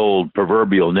the old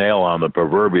proverbial nail on the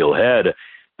proverbial head.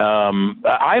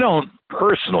 I don't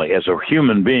personally, as a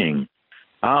human being,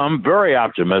 I'm very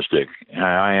optimistic.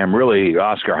 I am really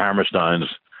Oscar Hammerstein's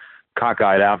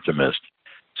cockeyed optimist.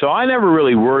 So I never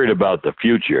really worried about the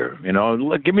future.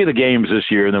 Give me the games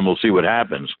this year, and then we'll see what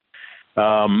happens.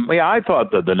 I thought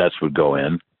that the Nets would go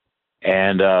in.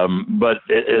 And but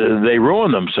they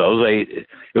ruined themselves.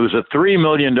 It was a $3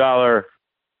 million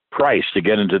price to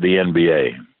get into the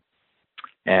NBA,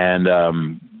 and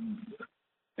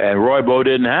Roy Bowe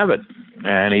didn't have it,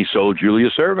 and he sold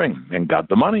Julius Erving and got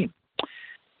the money.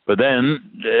 But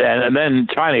then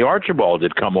Tiny Archibald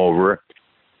had come over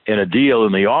in a deal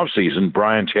in the offseason.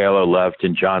 Brian Taylor left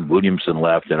and John Williamson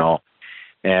left and all,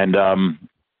 and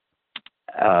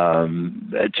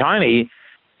Tiny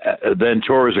then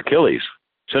tore his Achilles.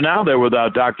 So now they're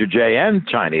without Dr. J and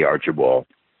Tiny Archibald.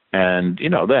 And,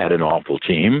 they had an awful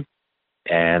team.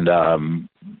 And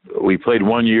we played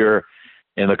 1 year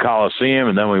in the Coliseum,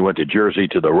 and then we went to Jersey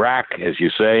to the Rack, as you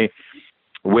say,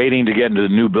 waiting to get into the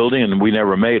new building, and we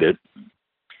never made it.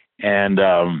 And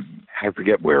I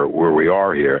forget where we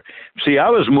are here. See, I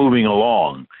was moving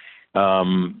along.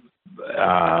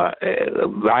 I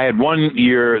had 1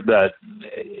 year that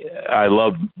I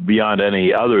loved beyond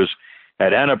any others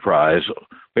at Enterprise.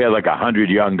 We had like 100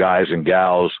 young guys and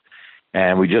gals,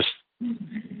 and we just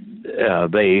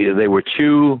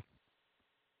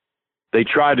they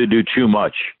tried to do too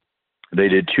much. They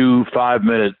did 2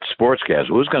 5-minute sportscasts.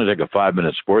 It was going to take a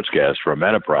 5-minute sportscast from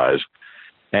Enterprise,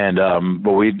 and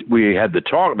but we had the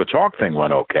talk. The talk thing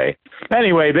went okay.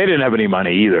 Anyway, they didn't have any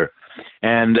money either.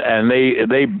 And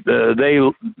they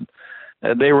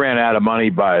ran out of money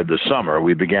by the summer.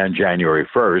 We began January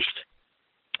 1st.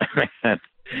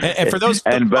 and for those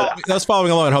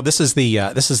following along at home, this is the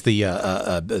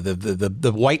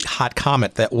white hot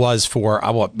comet that was for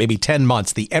maybe 10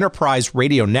 months, the Enterprise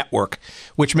Radio Network,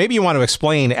 which maybe you want to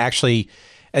explain. Actually,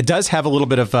 it does have a little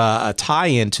bit of a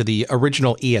tie-in to the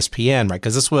original ESPN, right?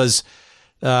 Because this was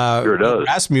sure does.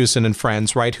 Rasmussen and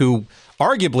friends, right, who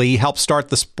arguably helped start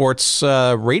the sports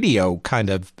radio kind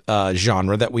of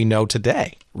genre that we know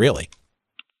today, really.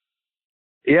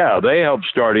 Yeah, they helped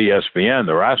start ESPN,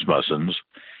 the Rasmussens,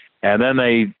 and then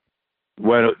they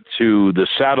went to the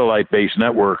satellite-based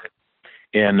network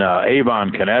in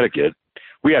Avon, Connecticut.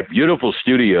 We had beautiful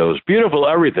studios, beautiful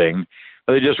everything.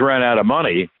 They just ran out of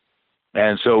money,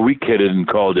 and so we kidded and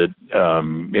called it, it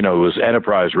was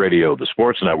Enterprise Radio, the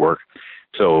sports network.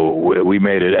 So we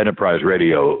made it Enterprise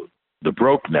Radio, the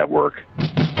Broke Network.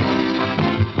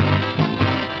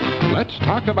 Let's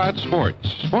talk about sports.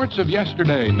 Sports of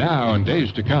yesterday, now, and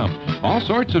days to come. All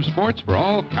sorts of sports for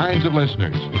all kinds of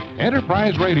listeners.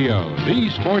 Enterprise Radio, the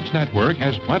sports network,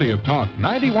 has plenty of talk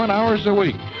 91 hours a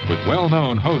week with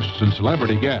well-known hosts and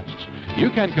celebrity guests.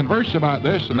 You can converse about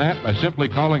this and that by simply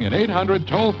calling an 800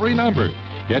 toll-free number.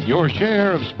 Get your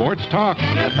share of sports talk.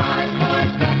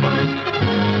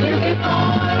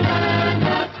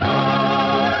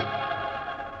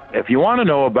 If you want to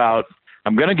know about,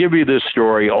 I'm going to give you this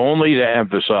story only to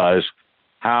emphasize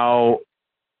how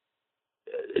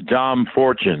Dom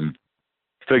Fortune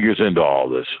figures into all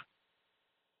this.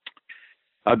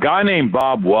 A guy named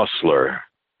Bob Wussler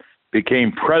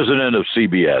became president of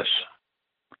CBS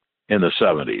in the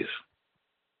 70s.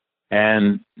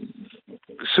 And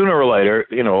sooner or later,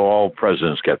 all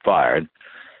presidents get fired.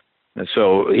 And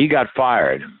so he got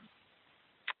fired.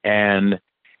 And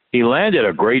he landed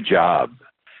a great job.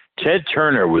 Ted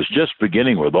Turner was just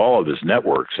beginning with all of his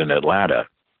networks in Atlanta.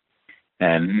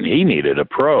 And he needed a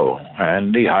pro.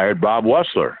 And he hired Bob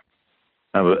Wussler.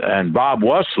 And Bob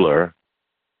Wussler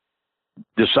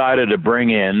decided to bring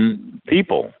in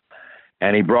people.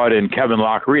 And he brought in Kevin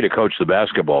Lockery to coach the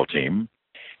basketball team.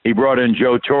 He brought in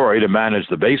Joe Torre to manage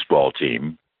the baseball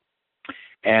team.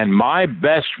 And my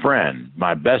best friend,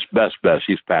 my best,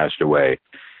 he's passed away,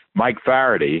 Mike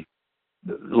Faraday,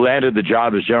 landed the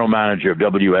job as general manager of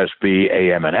WSB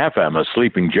AM and FM, a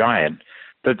sleeping giant,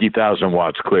 50,000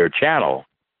 watts clear channel.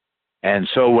 And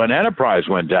so when Enterprise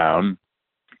went down,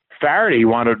 Faraday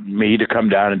wanted me to come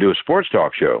down and do a sports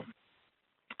talk show.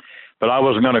 But I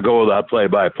wasn't going to go without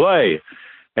play-by-play.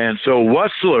 And so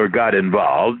Wussler got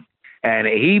involved, and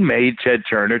he made Ted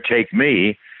Turner take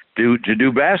me to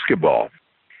do basketball.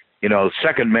 You know,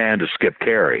 second man to Skip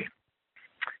Carey.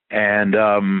 And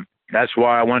that's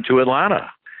why I went to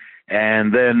Atlanta.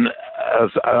 And then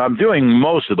I'm doing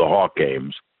most of the Hawk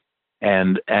games.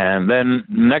 And then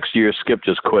next year, Skip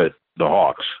just quit the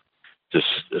Hawks to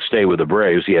stay with the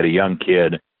Braves. He had a young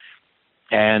kid.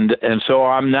 And so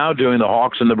I'm now doing the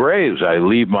Hawks and the Braves. I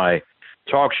leave my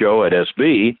talk show at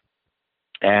SB,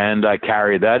 and I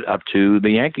carry that up to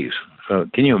the Yankees. So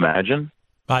can you imagine?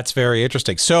 That's very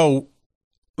interesting. So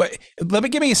let me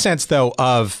give me a sense, though,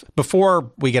 of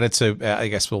before we get into, I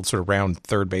guess we'll sort of round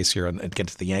third base here and get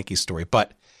to the Yankees story.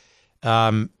 But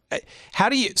how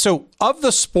do you, so of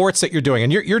the sports that you're doing,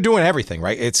 and you're doing everything,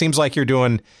 right? It seems like you're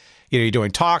doing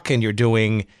talk and you're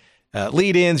doing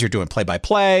lead-ins, you're doing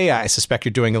play-by-play. I suspect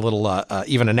you're doing a little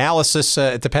even analysis,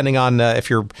 depending on if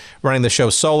you're running the show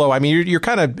solo. I mean,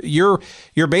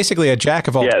 you're basically a jack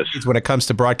of all trades when it comes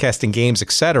to broadcasting games,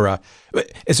 etc.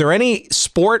 Is there any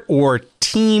sport or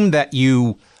team that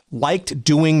you liked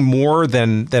doing more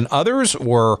than others,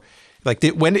 or like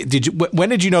when did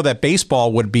you know that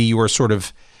baseball would be your sort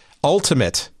of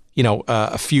ultimate,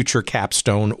 future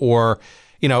capstone, or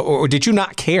did you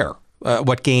not care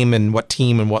what game and what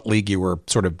team and what league you were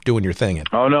sort of doing your thing in?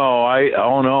 Oh no,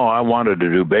 I wanted to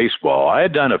do baseball. I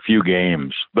had done a few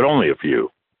games, but only a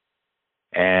few.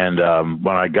 And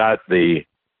when I got the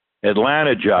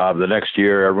Atlanta job the next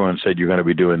year, everyone said you're going to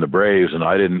be doing the Braves, and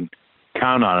I didn't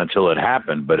count on it until it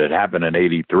happened. But it happened in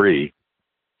 '83,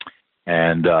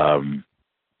 and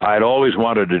I'd always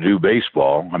wanted to do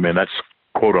baseball. I mean, that's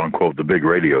quote unquote the big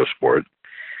radio sport,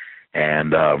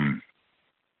 and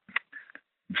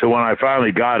so when I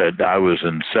finally got it, I was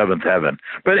in seventh heaven.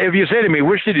 But if you say to me,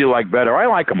 which did you like better? I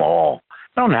like them all.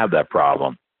 I don't have that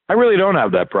problem. I really don't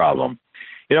have that problem.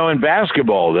 In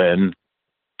basketball then,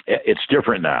 it's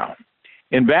different now.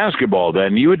 In basketball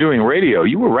then, you were doing radio.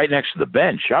 You were right next to the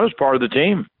bench. I was part of the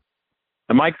team.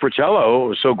 And Mike Fratello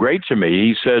was so great to me.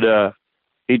 He said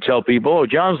he'd tell people, "Oh,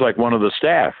 John's like one of the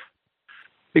staff."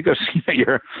 Because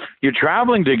you're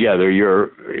traveling together.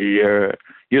 You're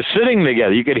sitting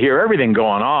together. You could hear everything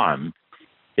going on.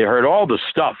 You heard all the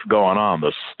stuff going on,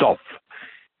 the stuff.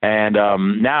 And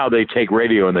now they take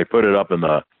radio and they put it up in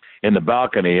the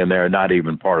balcony, and they're not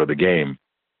even part of the game.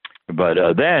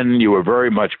 But then you were very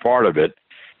much part of it.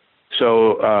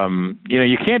 So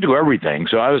you can't do everything.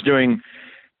 So I was doing,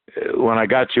 when I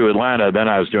got to Atlanta, then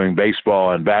I was doing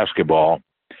baseball and basketball,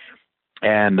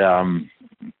 and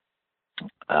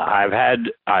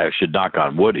I should knock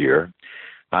on wood here,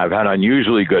 I've had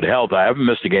unusually good health. I haven't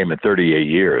missed a game in 38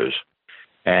 years.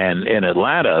 And in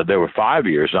Atlanta, there were 5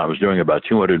 years, and I was doing about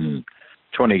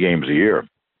 220 games a year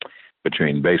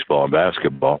between baseball and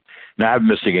basketball. Now, I haven't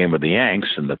missed a game with the Yanks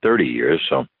in the 30 years,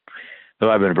 so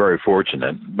I've been very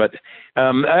fortunate. But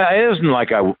it isn't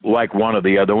like I like one or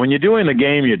the other. When you're doing the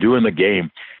game, you're doing the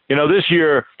game. This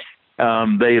year,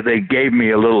 they gave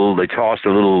me they tossed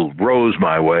a little rose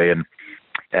my way, and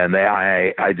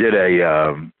I did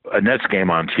a Nets game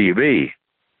on TV,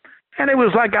 and it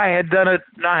was like I had done it.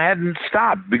 I hadn't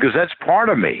stopped, because that's part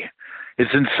of me.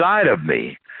 It's inside of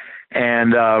me.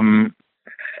 And how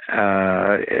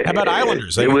about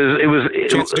Islanders? It was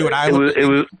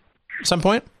at some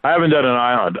point. I haven't done an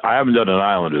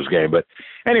Islanders game, but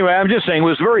anyway, I'm just saying it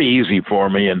was very easy for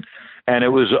me, and it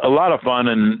was a lot of fun.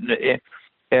 And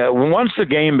once the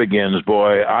game begins,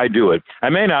 boy, I do it. I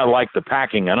may not like the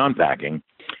packing and unpacking.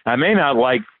 I may not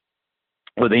like,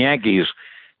 with the Yankees,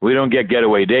 we don't get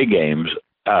getaway day games.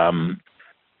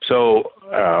 So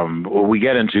we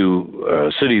get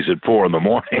into cities at 4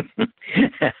 a.m.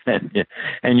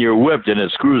 and you're whipped, and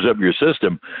it screws up your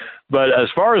system. But as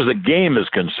far as the game is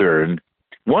concerned,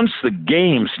 once the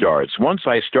game starts, once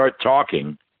I start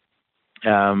talking,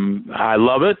 I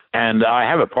love it. And I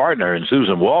have a partner in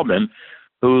Susan Waldman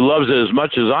who loves it as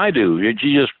much as I do.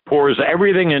 She just pours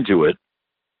everything into it.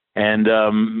 And,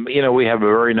 we have a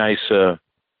very nice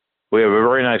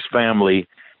family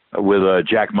with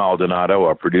Jack Maldonado,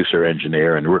 our producer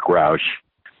engineer, and Rick Roush,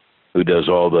 who does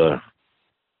all the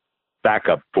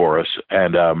backup for us.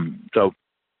 And so,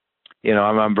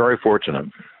 I'm very fortunate.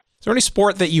 Is there any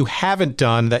sport that you haven't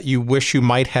done that you wish you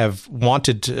might have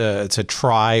wanted to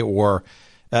try, or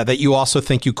that you also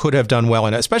think you could have done well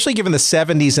in, especially given the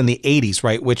 70s and the 80s,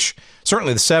 right? Which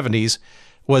certainly the 70s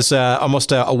was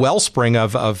almost a wellspring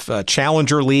of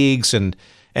challenger leagues and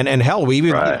hell, we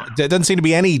even there doesn't seem to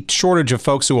be any shortage of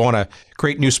folks who want to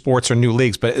create new sports or new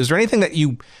leagues. But is there anything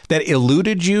that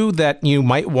eluded you that you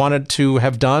might wanted to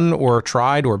have done or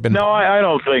tried or been? No, I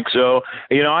don't think so.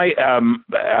 You know,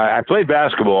 I played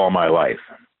basketball all my life,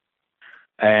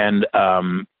 and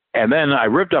then I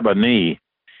ripped up a knee,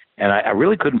 and I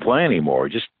really couldn't play anymore.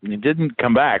 It didn't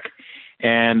come back,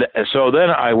 and so then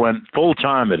I went full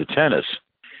time into tennis.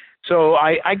 So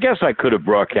I guess I could have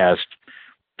broadcast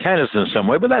tennis in some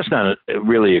way, but that's not a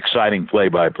really exciting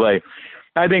play-by-play.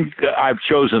 I think I've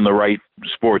chosen the right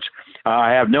sports.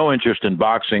 I have no interest in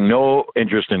boxing, no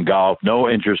interest in golf, no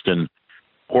interest in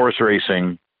horse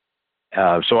racing.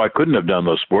 So I couldn't have done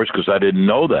those sports because I didn't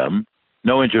know them.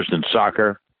 No interest in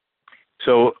soccer.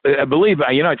 So I believe,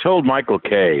 I told Michael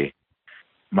Kay,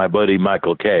 my buddy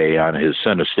Michael Kay, on his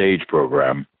Center Stage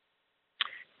program,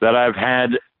 that I've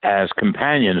had as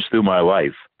companions through my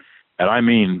life. And I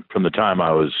mean, from the time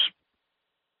I was,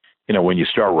 when you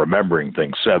start remembering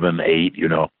things, 7, 8,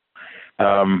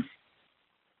 I've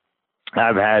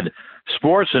had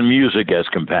sports and music as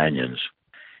companions.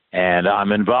 And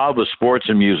I'm involved with sports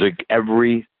and music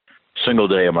every single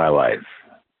day of my life.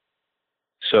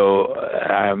 So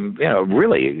I'm,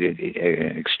 really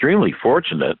extremely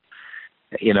fortunate.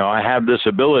 I have this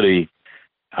ability.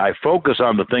 I focus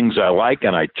on the things I like,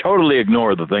 and I totally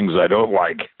ignore the things I don't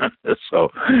like.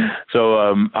 So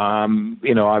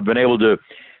I've been able to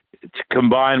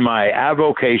combine my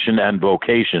avocation and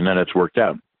vocation, and it's worked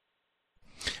out.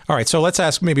 All right, so let's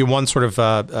ask maybe one sort of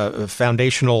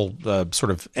foundational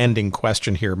sort of ending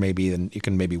question here, maybe, and you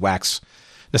can maybe wax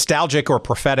nostalgic or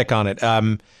prophetic on it.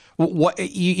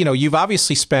 You've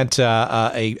obviously spent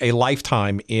a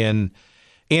lifetime in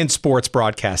sports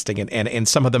broadcasting and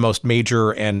some of the most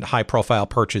major and high profile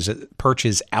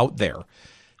perches out there.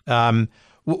 How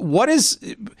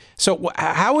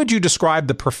would you describe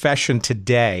the profession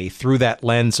today through that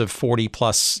lens of 40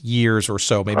 plus years or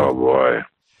so? Maybe. Oh boy.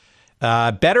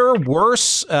 Better,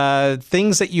 worse,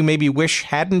 things that you maybe wish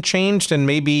hadn't changed, and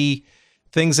maybe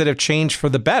things that have changed for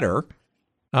the better.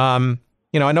 I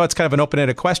know it's kind of an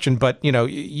open-ended question, but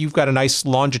you've got a nice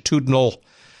longitudinal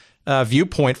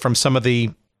viewpoint from some of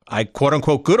the quote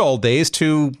unquote good old days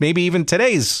to maybe even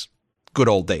today's good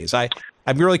old days.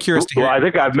 I'm really curious to hear. Well, I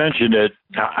think I've mentioned it,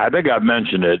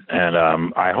 and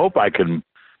I hope I can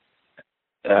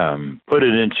put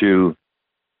it into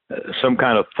some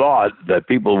kind of thought that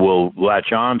people will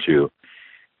latch on to.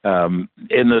 In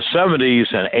the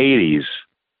 70s and 80s,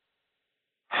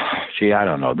 I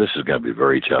don't know, this is going to be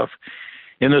very tough.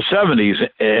 In the 70s,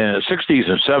 60s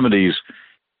and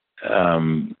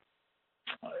 70s,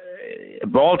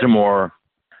 Baltimore,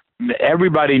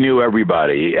 everybody knew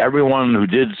everybody. Everyone who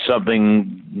did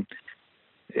something,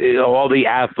 all the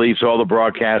athletes, all the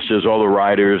broadcasters, all the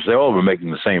writers, they all were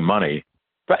making the same money,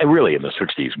 but really in the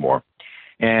 60s more.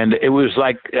 And it was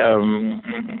like everyone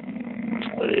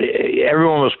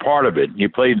was part of it. You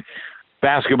played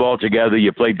basketball together,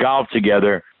 you played golf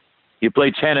together, you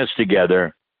played tennis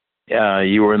together,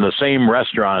 you were in the same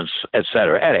restaurants, et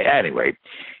cetera. Anyway,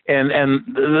 and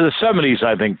the 70s,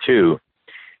 I think, too,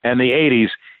 and the 80s,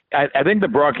 I think the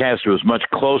broadcaster was much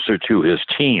closer to his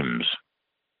teams.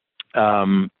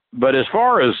 But as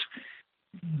far as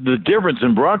the difference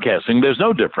in broadcasting, there's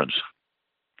no difference.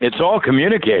 It's all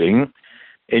communicating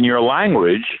in your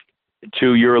language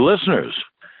to your listeners.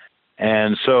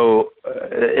 And so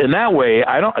in that way,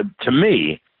 to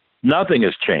me, nothing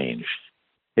has changed.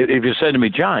 If you said to me,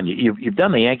 John, you've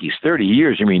done the Yankees 30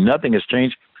 years, you mean nothing has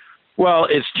changed? Well,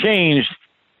 it's changed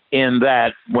in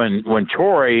that when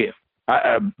Torrey,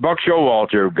 Buck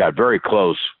Showalter got very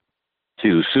close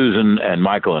to Susan and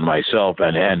Michael and myself,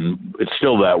 and it's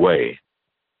still that way.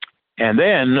 And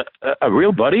then a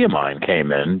real buddy of mine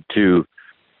came in to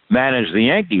manage the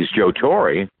Yankees, Joe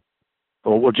Torre.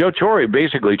 Well, Joe Torre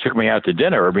basically took me out to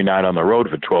dinner every night on the road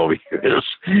for 12 years.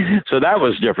 So that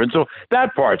was different. So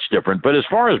that part's different. But as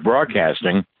far as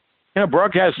broadcasting,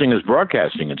 broadcasting is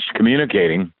broadcasting. It's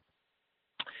communicating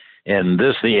in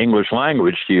the English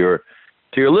language to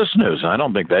your listeners. I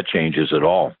don't think that changes at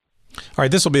all. All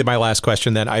right, this will be my last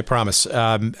question then, I promise.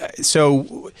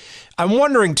 So I'm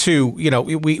wondering too,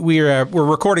 we're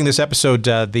recording this episode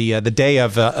the day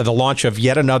of the launch of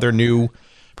yet another new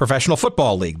professional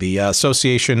football league, the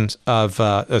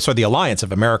the Alliance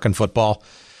of American Football.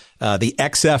 The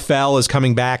XFL is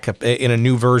coming back in a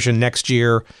new version next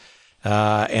year.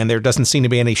 and there doesn't seem to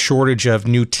be any shortage of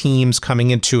new teams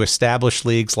coming into established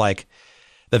leagues like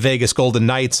the Vegas Golden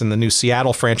Knights and the new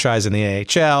Seattle franchise in the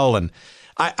NHL. And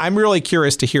I'm really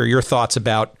curious to hear your thoughts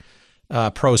about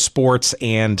pro sports.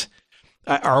 And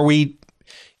are we,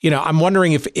 I'm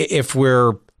wondering if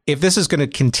this is going to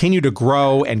continue to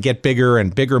grow and get bigger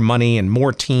and bigger money and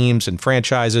more teams and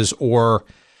franchises, or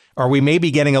are we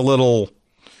maybe getting a little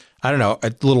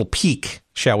peak,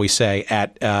 shall we say,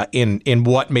 at in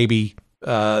what maybe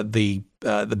the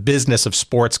business of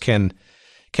sports can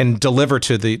deliver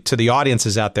to the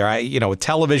audiences out there. With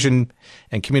television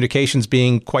and communications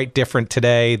being quite different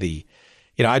today,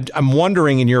 I'm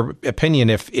wondering, in your opinion,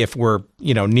 if we're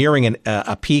nearing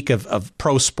a peak of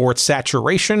pro sports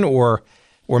saturation, or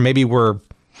maybe we're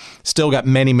still got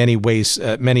many ways,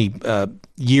 many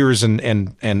years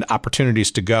and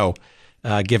opportunities to go,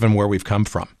 given where we've come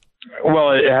from.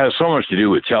 Well, it has so much to do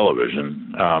with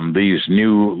television. These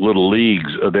new little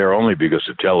leagues, they're only because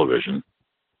of television.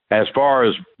 As far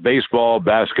as baseball,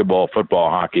 basketball, football,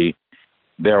 hockey,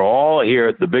 they're all here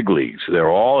at the big leagues.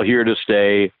 They're all here to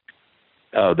stay.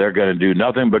 They're going to do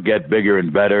nothing but get bigger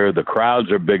and better. The crowds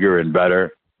are bigger and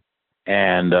better.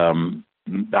 And the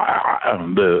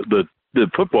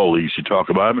football leagues you talk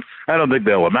about, I don't think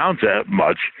they'll amount to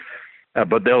much,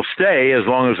 but they'll stay as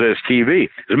long as there's TV.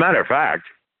 As a matter of fact,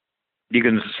 you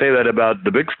can say that about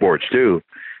the big sports too,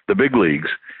 the big leagues.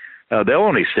 They'll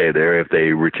only stay there if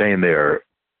they retain their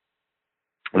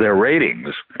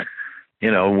ratings.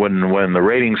 When the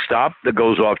ratings stop, that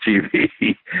goes off TV.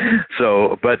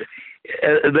 So, but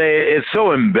it's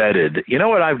so embedded. You know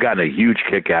what I've gotten a huge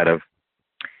kick out of?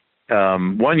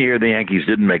 One year the Yankees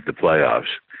didn't make the playoffs,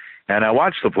 and I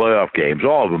watched the playoff games,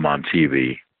 all of them on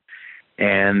TV.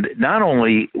 And not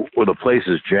only were the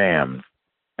places jammed,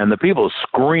 and the people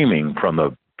screaming from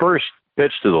the first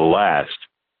pitch to the last,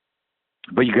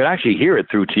 but you could actually hear it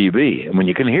through TV. And when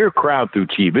you can hear a crowd through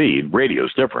TV,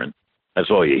 radio's different. That's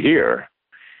all you hear.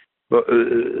 But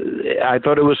I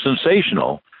thought it was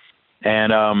sensational.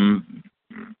 And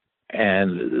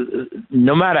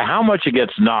no matter how much it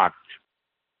gets knocked,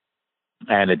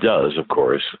 and it does, of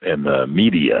course, in the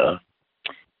media,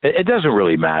 it doesn't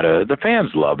really matter. The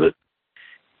fans love it.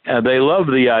 They love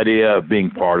the idea of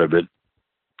being part of it.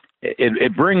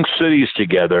 It brings cities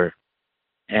together.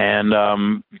 And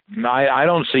I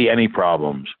don't see any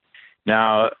problems.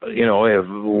 Now, if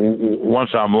once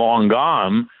I'm long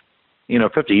gone,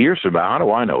 50 years from now, how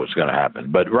do I know what's going to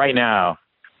happen? But right now,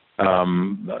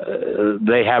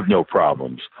 they have no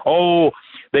problems. Oh,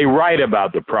 they write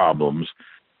about the problems,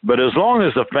 but as long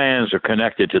as the fans are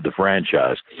connected to the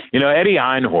franchise. Eddie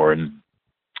Einhorn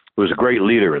was a great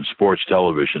leader in sports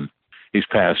television. He's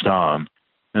passed on,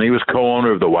 and he was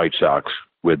co-owner of the White Sox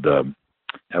with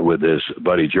his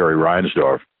buddy Jerry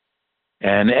Reinsdorf.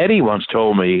 And Eddie once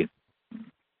told me,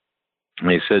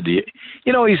 he said,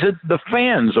 the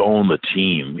fans own the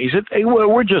team. He said, hey,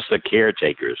 we're just the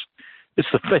caretakers. It's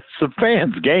the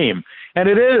fans' game. And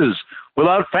it is.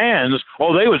 Without fans,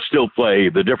 they would still play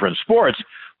the different sports,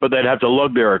 but they'd have to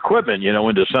lug their equipment,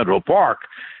 into Central Park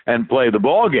and play the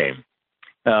ball game.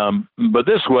 But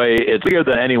this way, it's bigger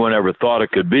than anyone ever thought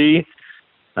it could be.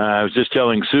 I was just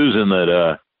telling Susan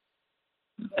that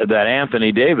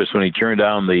Anthony Davis, when he turned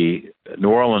down the New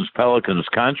Orleans Pelicans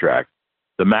contract,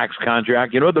 the max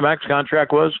contract, you know what the max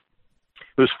contract was?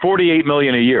 It was $48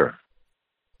 million a year.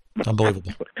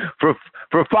 Unbelievable.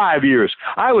 For 5 years.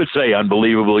 I would say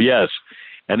unbelievable, yes.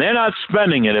 And they're not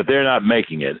spending it if they're not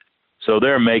making it. So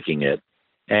they're making it.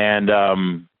 And,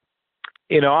 I'm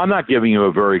not giving you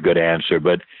a very good answer,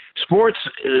 but sports,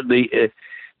 the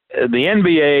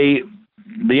NBA,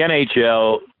 the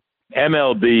NHL,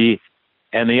 MLB,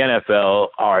 and the NFL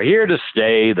are here to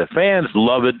stay. The fans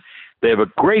love it. They have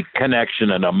a great connection,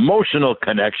 an emotional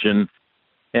connection.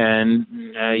 And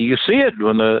you see it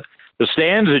when the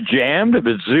stands are jammed. If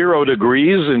it's 0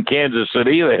 degrees in Kansas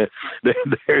City,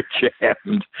 they're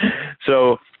jammed.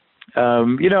 So,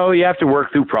 you have to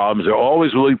work through problems. There are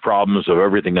always really problems of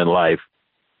everything in life.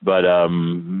 But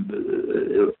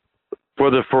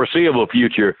for the foreseeable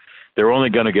future, they're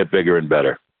only going to get bigger and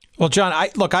better. Well, John,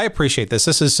 I appreciate this.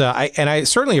 This is, and I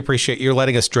certainly appreciate you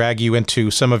letting us drag you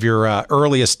into some of your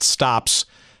earliest stops,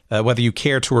 whether you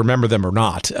care to remember them or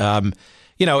not.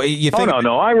 You think.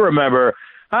 No, I remember.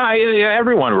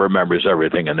 Everyone remembers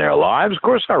everything in their lives. Of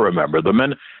course, I remember them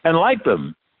and like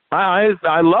them.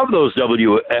 I love those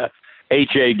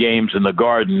WHA games in the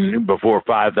Garden before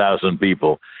 5,000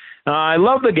 people. I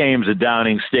love the games at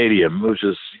Downing Stadium, which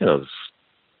is,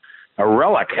 a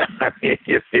relic. I mean,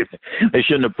 they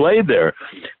shouldn't have played there.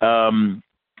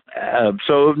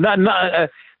 So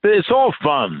it's all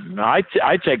fun. I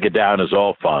take it down as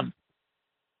all fun.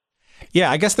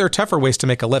 Yeah, I guess there are tougher ways to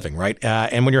make a living, right?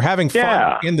 And when you're having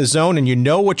fun in the zone and you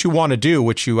know what you want to do,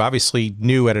 which you obviously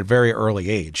knew at a very early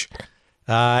age,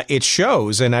 it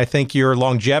shows. And I think your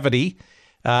longevity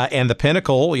and the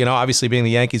pinnacle, obviously being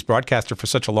the Yankees broadcaster for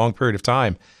such a long period of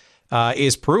time,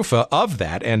 is proof of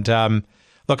that. And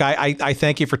look, I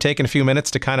thank you for taking a few minutes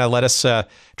to kind of let us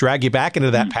drag you back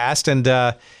into that past and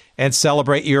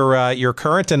celebrate your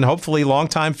current and hopefully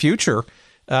long-time future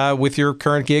with your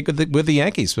current gig with the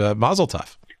Yankees. Mazel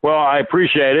tov. Well, I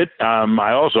appreciate it.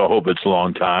 I also hope it's a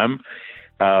long time.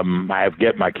 I have to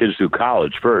get my kids through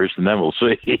college first, and then we'll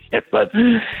see. But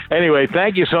anyway,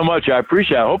 thank you so much. I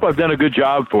appreciate it. I hope I've done a good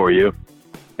job for you.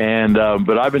 And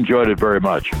but I've enjoyed it very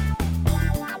much.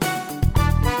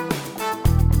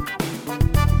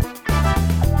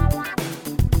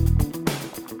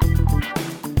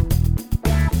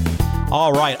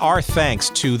 All right, our thanks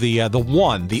to the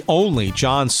one, the only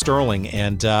John Sterling,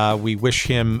 and we wish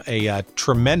him a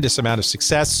tremendous amount of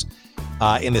success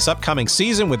in this upcoming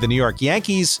season with the New York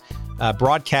Yankees,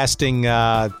 broadcasting, his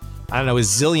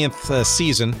zillionth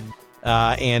season,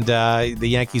 and the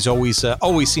Yankees always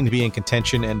seem to be in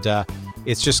contention, and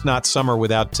it's just not summer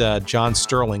without John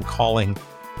Sterling calling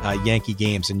Yankee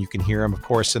games, and you can hear him, of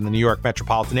course, in the New York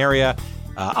metropolitan area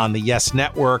on the Yes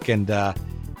Network, and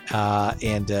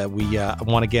we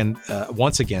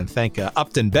once again thank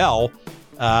Upton Bell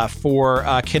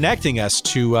for connecting us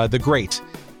to the great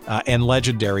and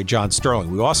legendary John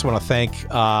Sterling. We also want to thank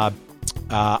our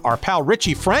pal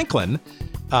Richie Franklin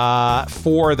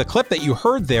for the clip that you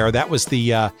heard there. That was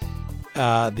the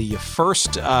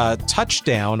first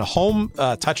home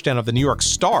touchdown of the New York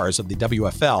Stars of the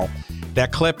WFL.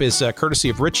 That clip is courtesy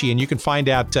of Richie, and you can find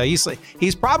out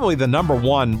he's probably the number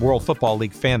one World Football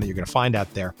League fan that you're going to find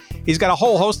out there. He's got a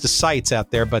whole host of sites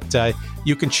out there, but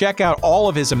you can check out all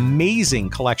of his amazing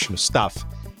collection of stuff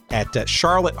at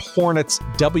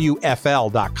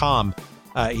CharlotteHornetsWFL.com.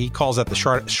 He calls that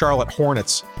the Charlotte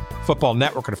Hornets Football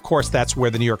Network, and of course that's where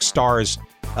the New York Stars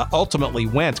ultimately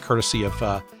went, courtesy of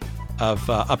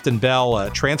Upton Bell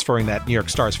transferring that New York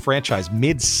Stars franchise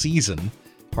mid-season,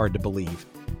 hard to believe,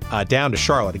 down to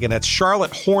Charlotte. Again, that's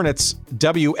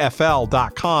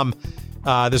CharlotteHornetsWFL.com.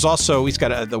 There's also, he's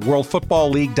got the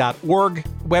WorldFootballLeague.org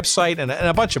website and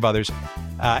a bunch of others.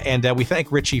 And we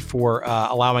thank Richie for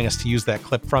allowing us to use that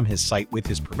clip from his site with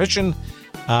his permission.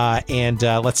 And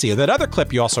let's see, that other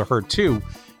clip you also heard too,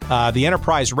 the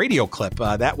Enterprise radio clip,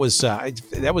 that was off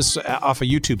of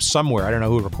YouTube somewhere. I don't know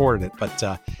who recorded it, but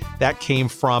that came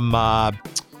from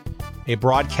a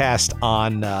broadcast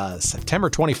on September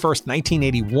 21st,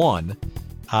 1981.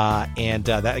 And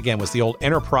that, again, was the old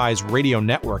Enterprise Radio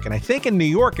Network. And I think in New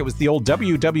York, it was the old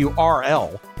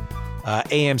WWRL,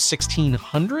 AM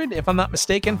 1600, if I'm not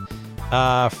mistaken.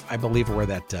 I believe where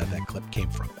that clip came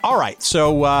from. All right.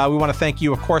 So we want to thank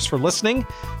you, of course, for listening.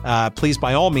 Please,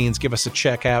 by all means, give us a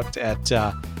check out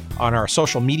on our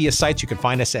social media sites. You can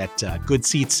find us at Good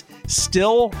Seats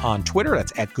Still on Twitter.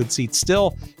 That's at Good Seats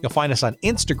Still. You'll find us on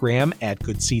Instagram at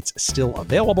Good Seats Still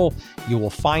Available. You will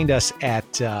find us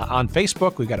on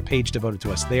Facebook. We've got a page devoted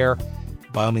to us there.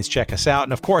 By all means, check us out.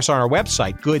 And of course, on our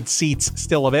website,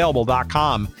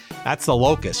 GoodSeatsStillAvailable.com. That's the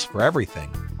locus for everything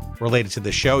related to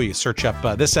the show. You search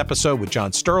up this episode with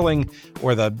John Sterling,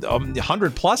 or the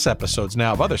 100+ episodes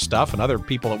now of other stuff and other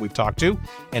people that we've talked to,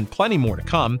 and plenty more to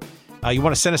come. You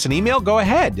want to send us an email? Go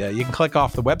ahead. You can click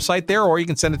off the website there, or you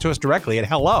can send it to us directly at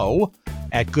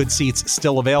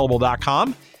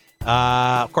hello@goodseatsstillavailable.com.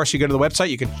 Of course, you go to the website.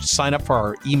 You can sign up for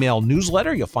our email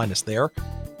newsletter. You'll find us there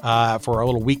for our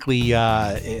little weekly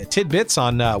tidbits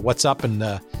on what's up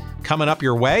and coming up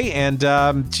your way. And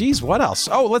what else?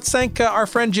 Oh, let's thank our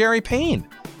friend Jerry Payne,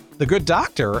 the good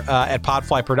doctor at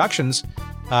Podfly Productions.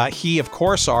 He, of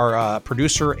course, our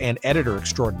producer and editor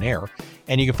extraordinaire.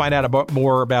 And you can find out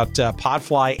more about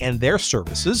Podfly and their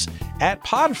services at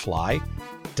podfly.net.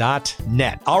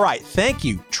 All right. Thank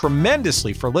you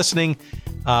tremendously for listening.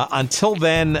 Until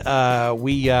then,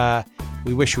 we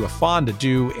wish you a fond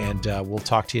adieu, and we'll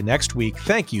talk to you next week.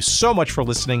 Thank you so much for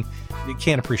listening. You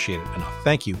can't appreciate it enough.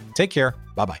 Thank you. Take care.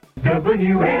 Bye-bye.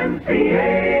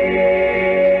 WNCA.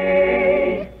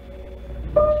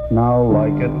 Now,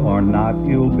 like it or not,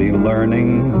 you'll be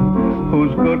learning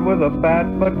who's good with a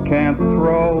bat but can't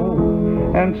throw,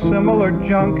 and similar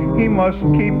junk he must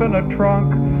keep in a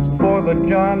trunk for the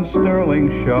John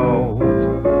Sterling Show.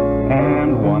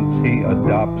 And once he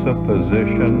adopts a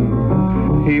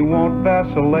position, he won't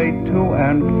vacillate to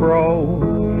and fro,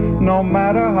 no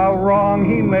matter how wrong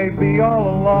he may be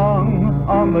all along.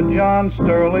 on the John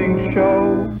Sterling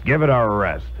Show. Give it a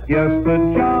rest. Yes, the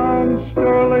John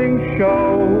Sterling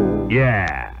Show.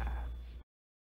 Yeah.